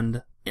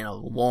happened in a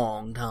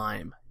long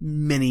time.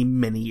 Many,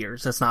 many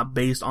years. That's not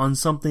based on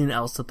something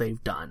else that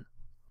they've done.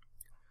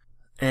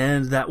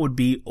 And that would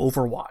be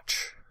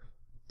Overwatch,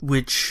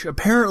 which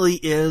apparently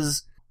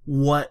is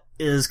what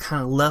is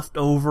kind of left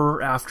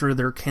over after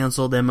their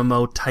canceled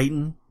MMO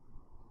Titan.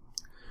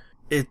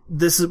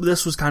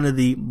 This was kind of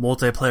the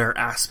multiplayer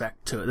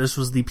aspect to it. This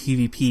was the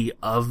PvP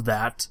of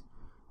that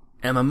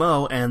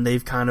MMO, and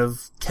they've kind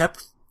of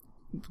kept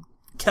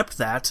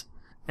that,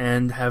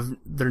 and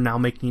they're now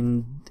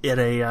making it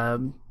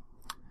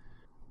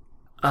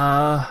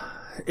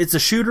it's a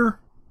shooter.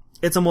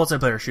 It's a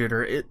multiplayer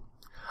shooter.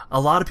 A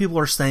lot of people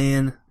are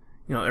saying,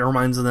 it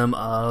reminds them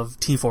of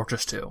Team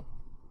Fortress 2.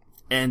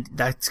 And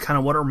that's kind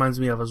of what it reminds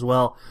me of as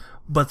well.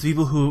 But the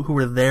people who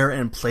were there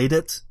and played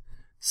it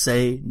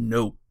say,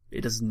 no,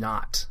 it is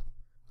not.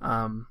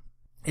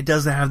 It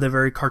doesn't have the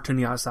very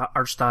cartoony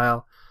art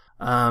style.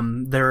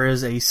 There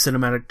is a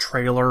cinematic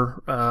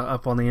trailer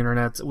up on the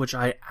internet, which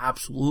I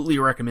absolutely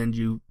recommend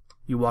you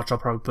watch. I'll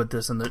probably put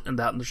this in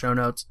the show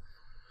notes.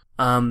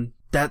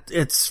 That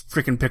it's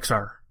freaking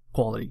Pixar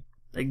quality.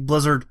 Like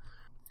Blizzard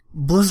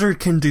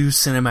can do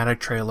cinematic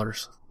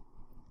trailers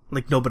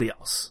like nobody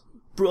else.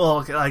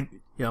 Like,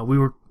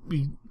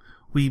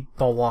 we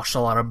all watched a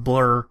lot of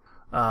Blur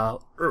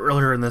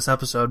earlier in this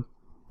episode.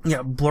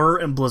 Yeah, Blur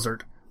and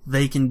Blizzard,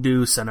 they can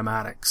do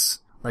cinematics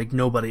like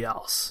nobody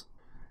else.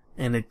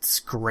 And it's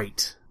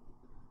great.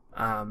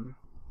 Like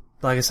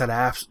I said,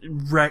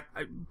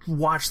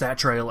 watch that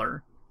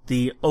trailer.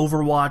 The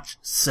Overwatch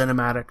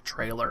cinematic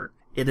trailer.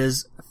 It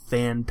is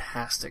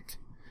fantastic.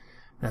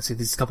 And I see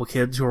these couple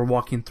kids who are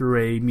walking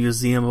through a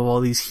museum of all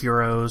these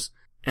heroes,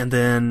 and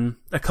then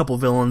a couple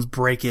villains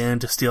break in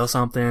to steal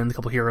something. A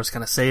couple heroes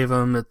kind of save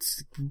them.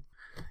 It's,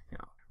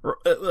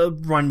 it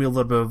reminded me a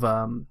little bit of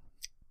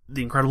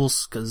The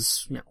Incredibles,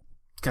 because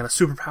kind of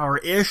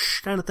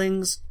superpower-ish kind of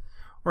things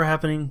were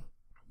happening.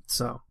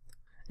 So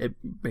it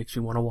makes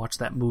me want to watch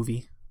that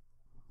movie.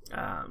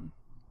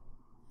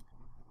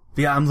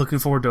 But yeah, I'm looking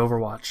forward to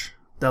Overwatch.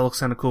 That looks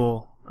kind of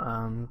cool.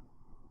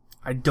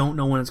 I don't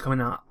know when it's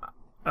coming out.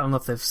 I don't know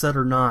if they've said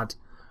or not.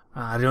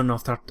 I don't know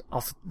if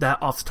that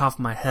off the top of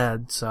my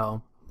head.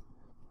 So,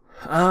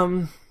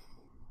 I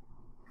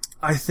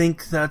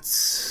think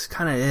that's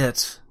kind of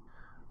it.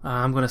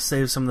 I'm gonna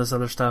save some of this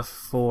other stuff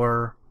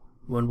for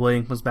when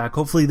William comes back.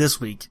 Hopefully this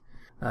week.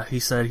 He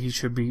said he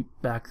should be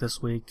back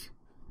this week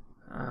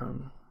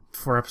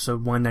for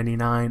episode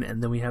 199,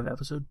 and then we have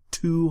episode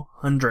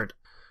 200.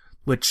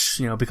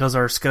 Which, because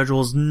our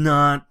schedule is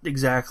not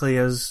exactly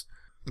as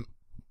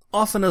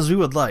often as we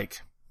would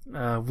like,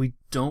 we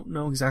don't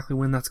know exactly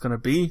when that's going to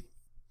be.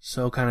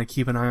 So kind of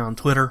keep an eye on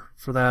Twitter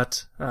for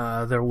that.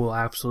 There will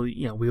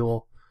absolutely,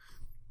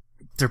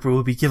 there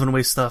will be giving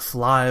away stuff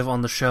live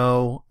on the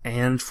show,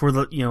 and for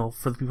the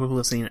people who are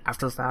listening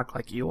after the fact,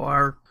 like you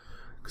are,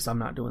 because I'm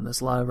not doing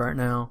this live right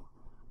now.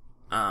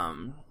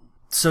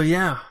 So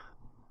yeah,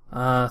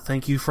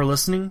 thank you for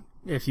listening.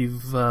 If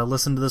you've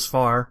listened to this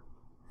far.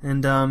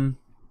 And, I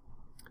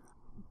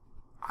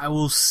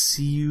will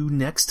see you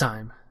next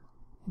time.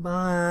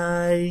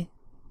 Bye.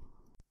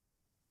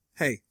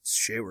 Hey, it's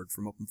Shayward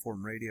from Open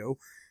Forum Radio.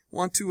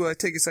 Want to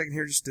take a second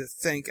here just to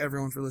thank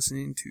everyone for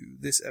listening to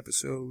this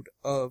episode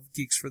of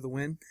Geeks for the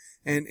Win,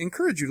 and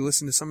encourage you to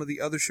listen to some of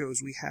the other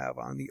shows we have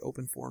on the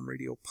Open Forum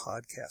Radio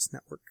podcast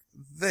network.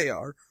 They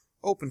are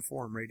Open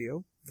Forum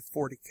Radio, The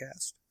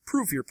 40Cast,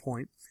 Prove Your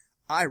Point,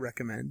 I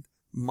Recommend,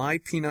 My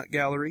Peanut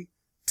Gallery,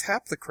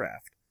 Tap the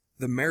Craft,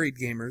 The Married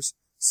Gamers,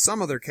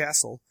 Some Other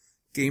Castle,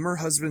 Gamer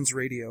Husbands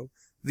Radio,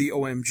 The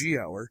OMG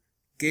Hour,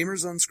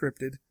 Gamers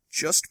Unscripted,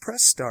 Just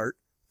Press Start,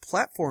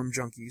 Platform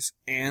Junkies,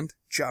 and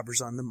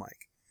Jobbers on the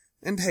Mic.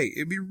 And hey,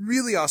 it'd be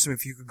really awesome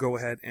if you could go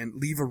ahead and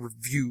leave a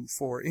review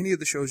for any of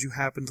the shows you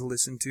happen to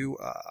listen to,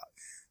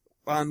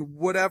 on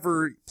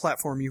whatever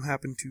platform you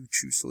happen to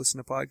choose to listen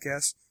to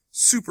podcasts.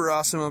 Super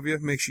awesome of you.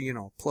 Makes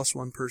you, plus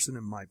one person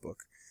in my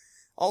book.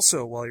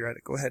 Also, while you're at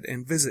it, go ahead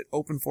and visit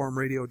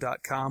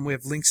openforumradio.com. We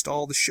have links to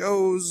all the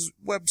shows,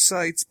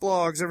 websites,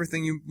 blogs,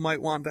 everything you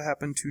might want to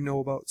happen to know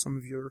about some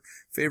of your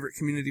favorite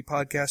community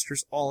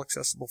podcasters, all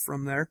accessible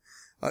from there.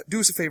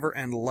 Do us a favor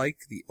and like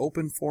the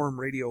Open Forum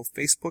Radio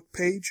Facebook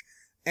page.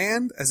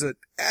 And as an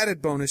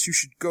added bonus, you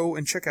should go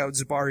and check out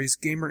Zabari's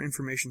Gamer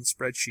Information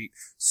Spreadsheet.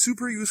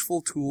 Super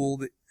useful tool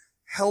that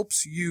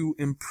helps you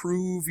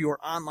improve your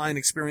online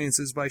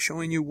experiences by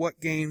showing you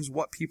what games,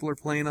 what people are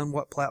playing on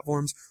what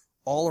platforms.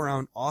 All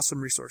around awesome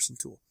resource and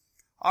tool.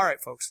 All right,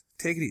 folks,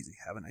 take it easy.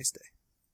 Have a nice day.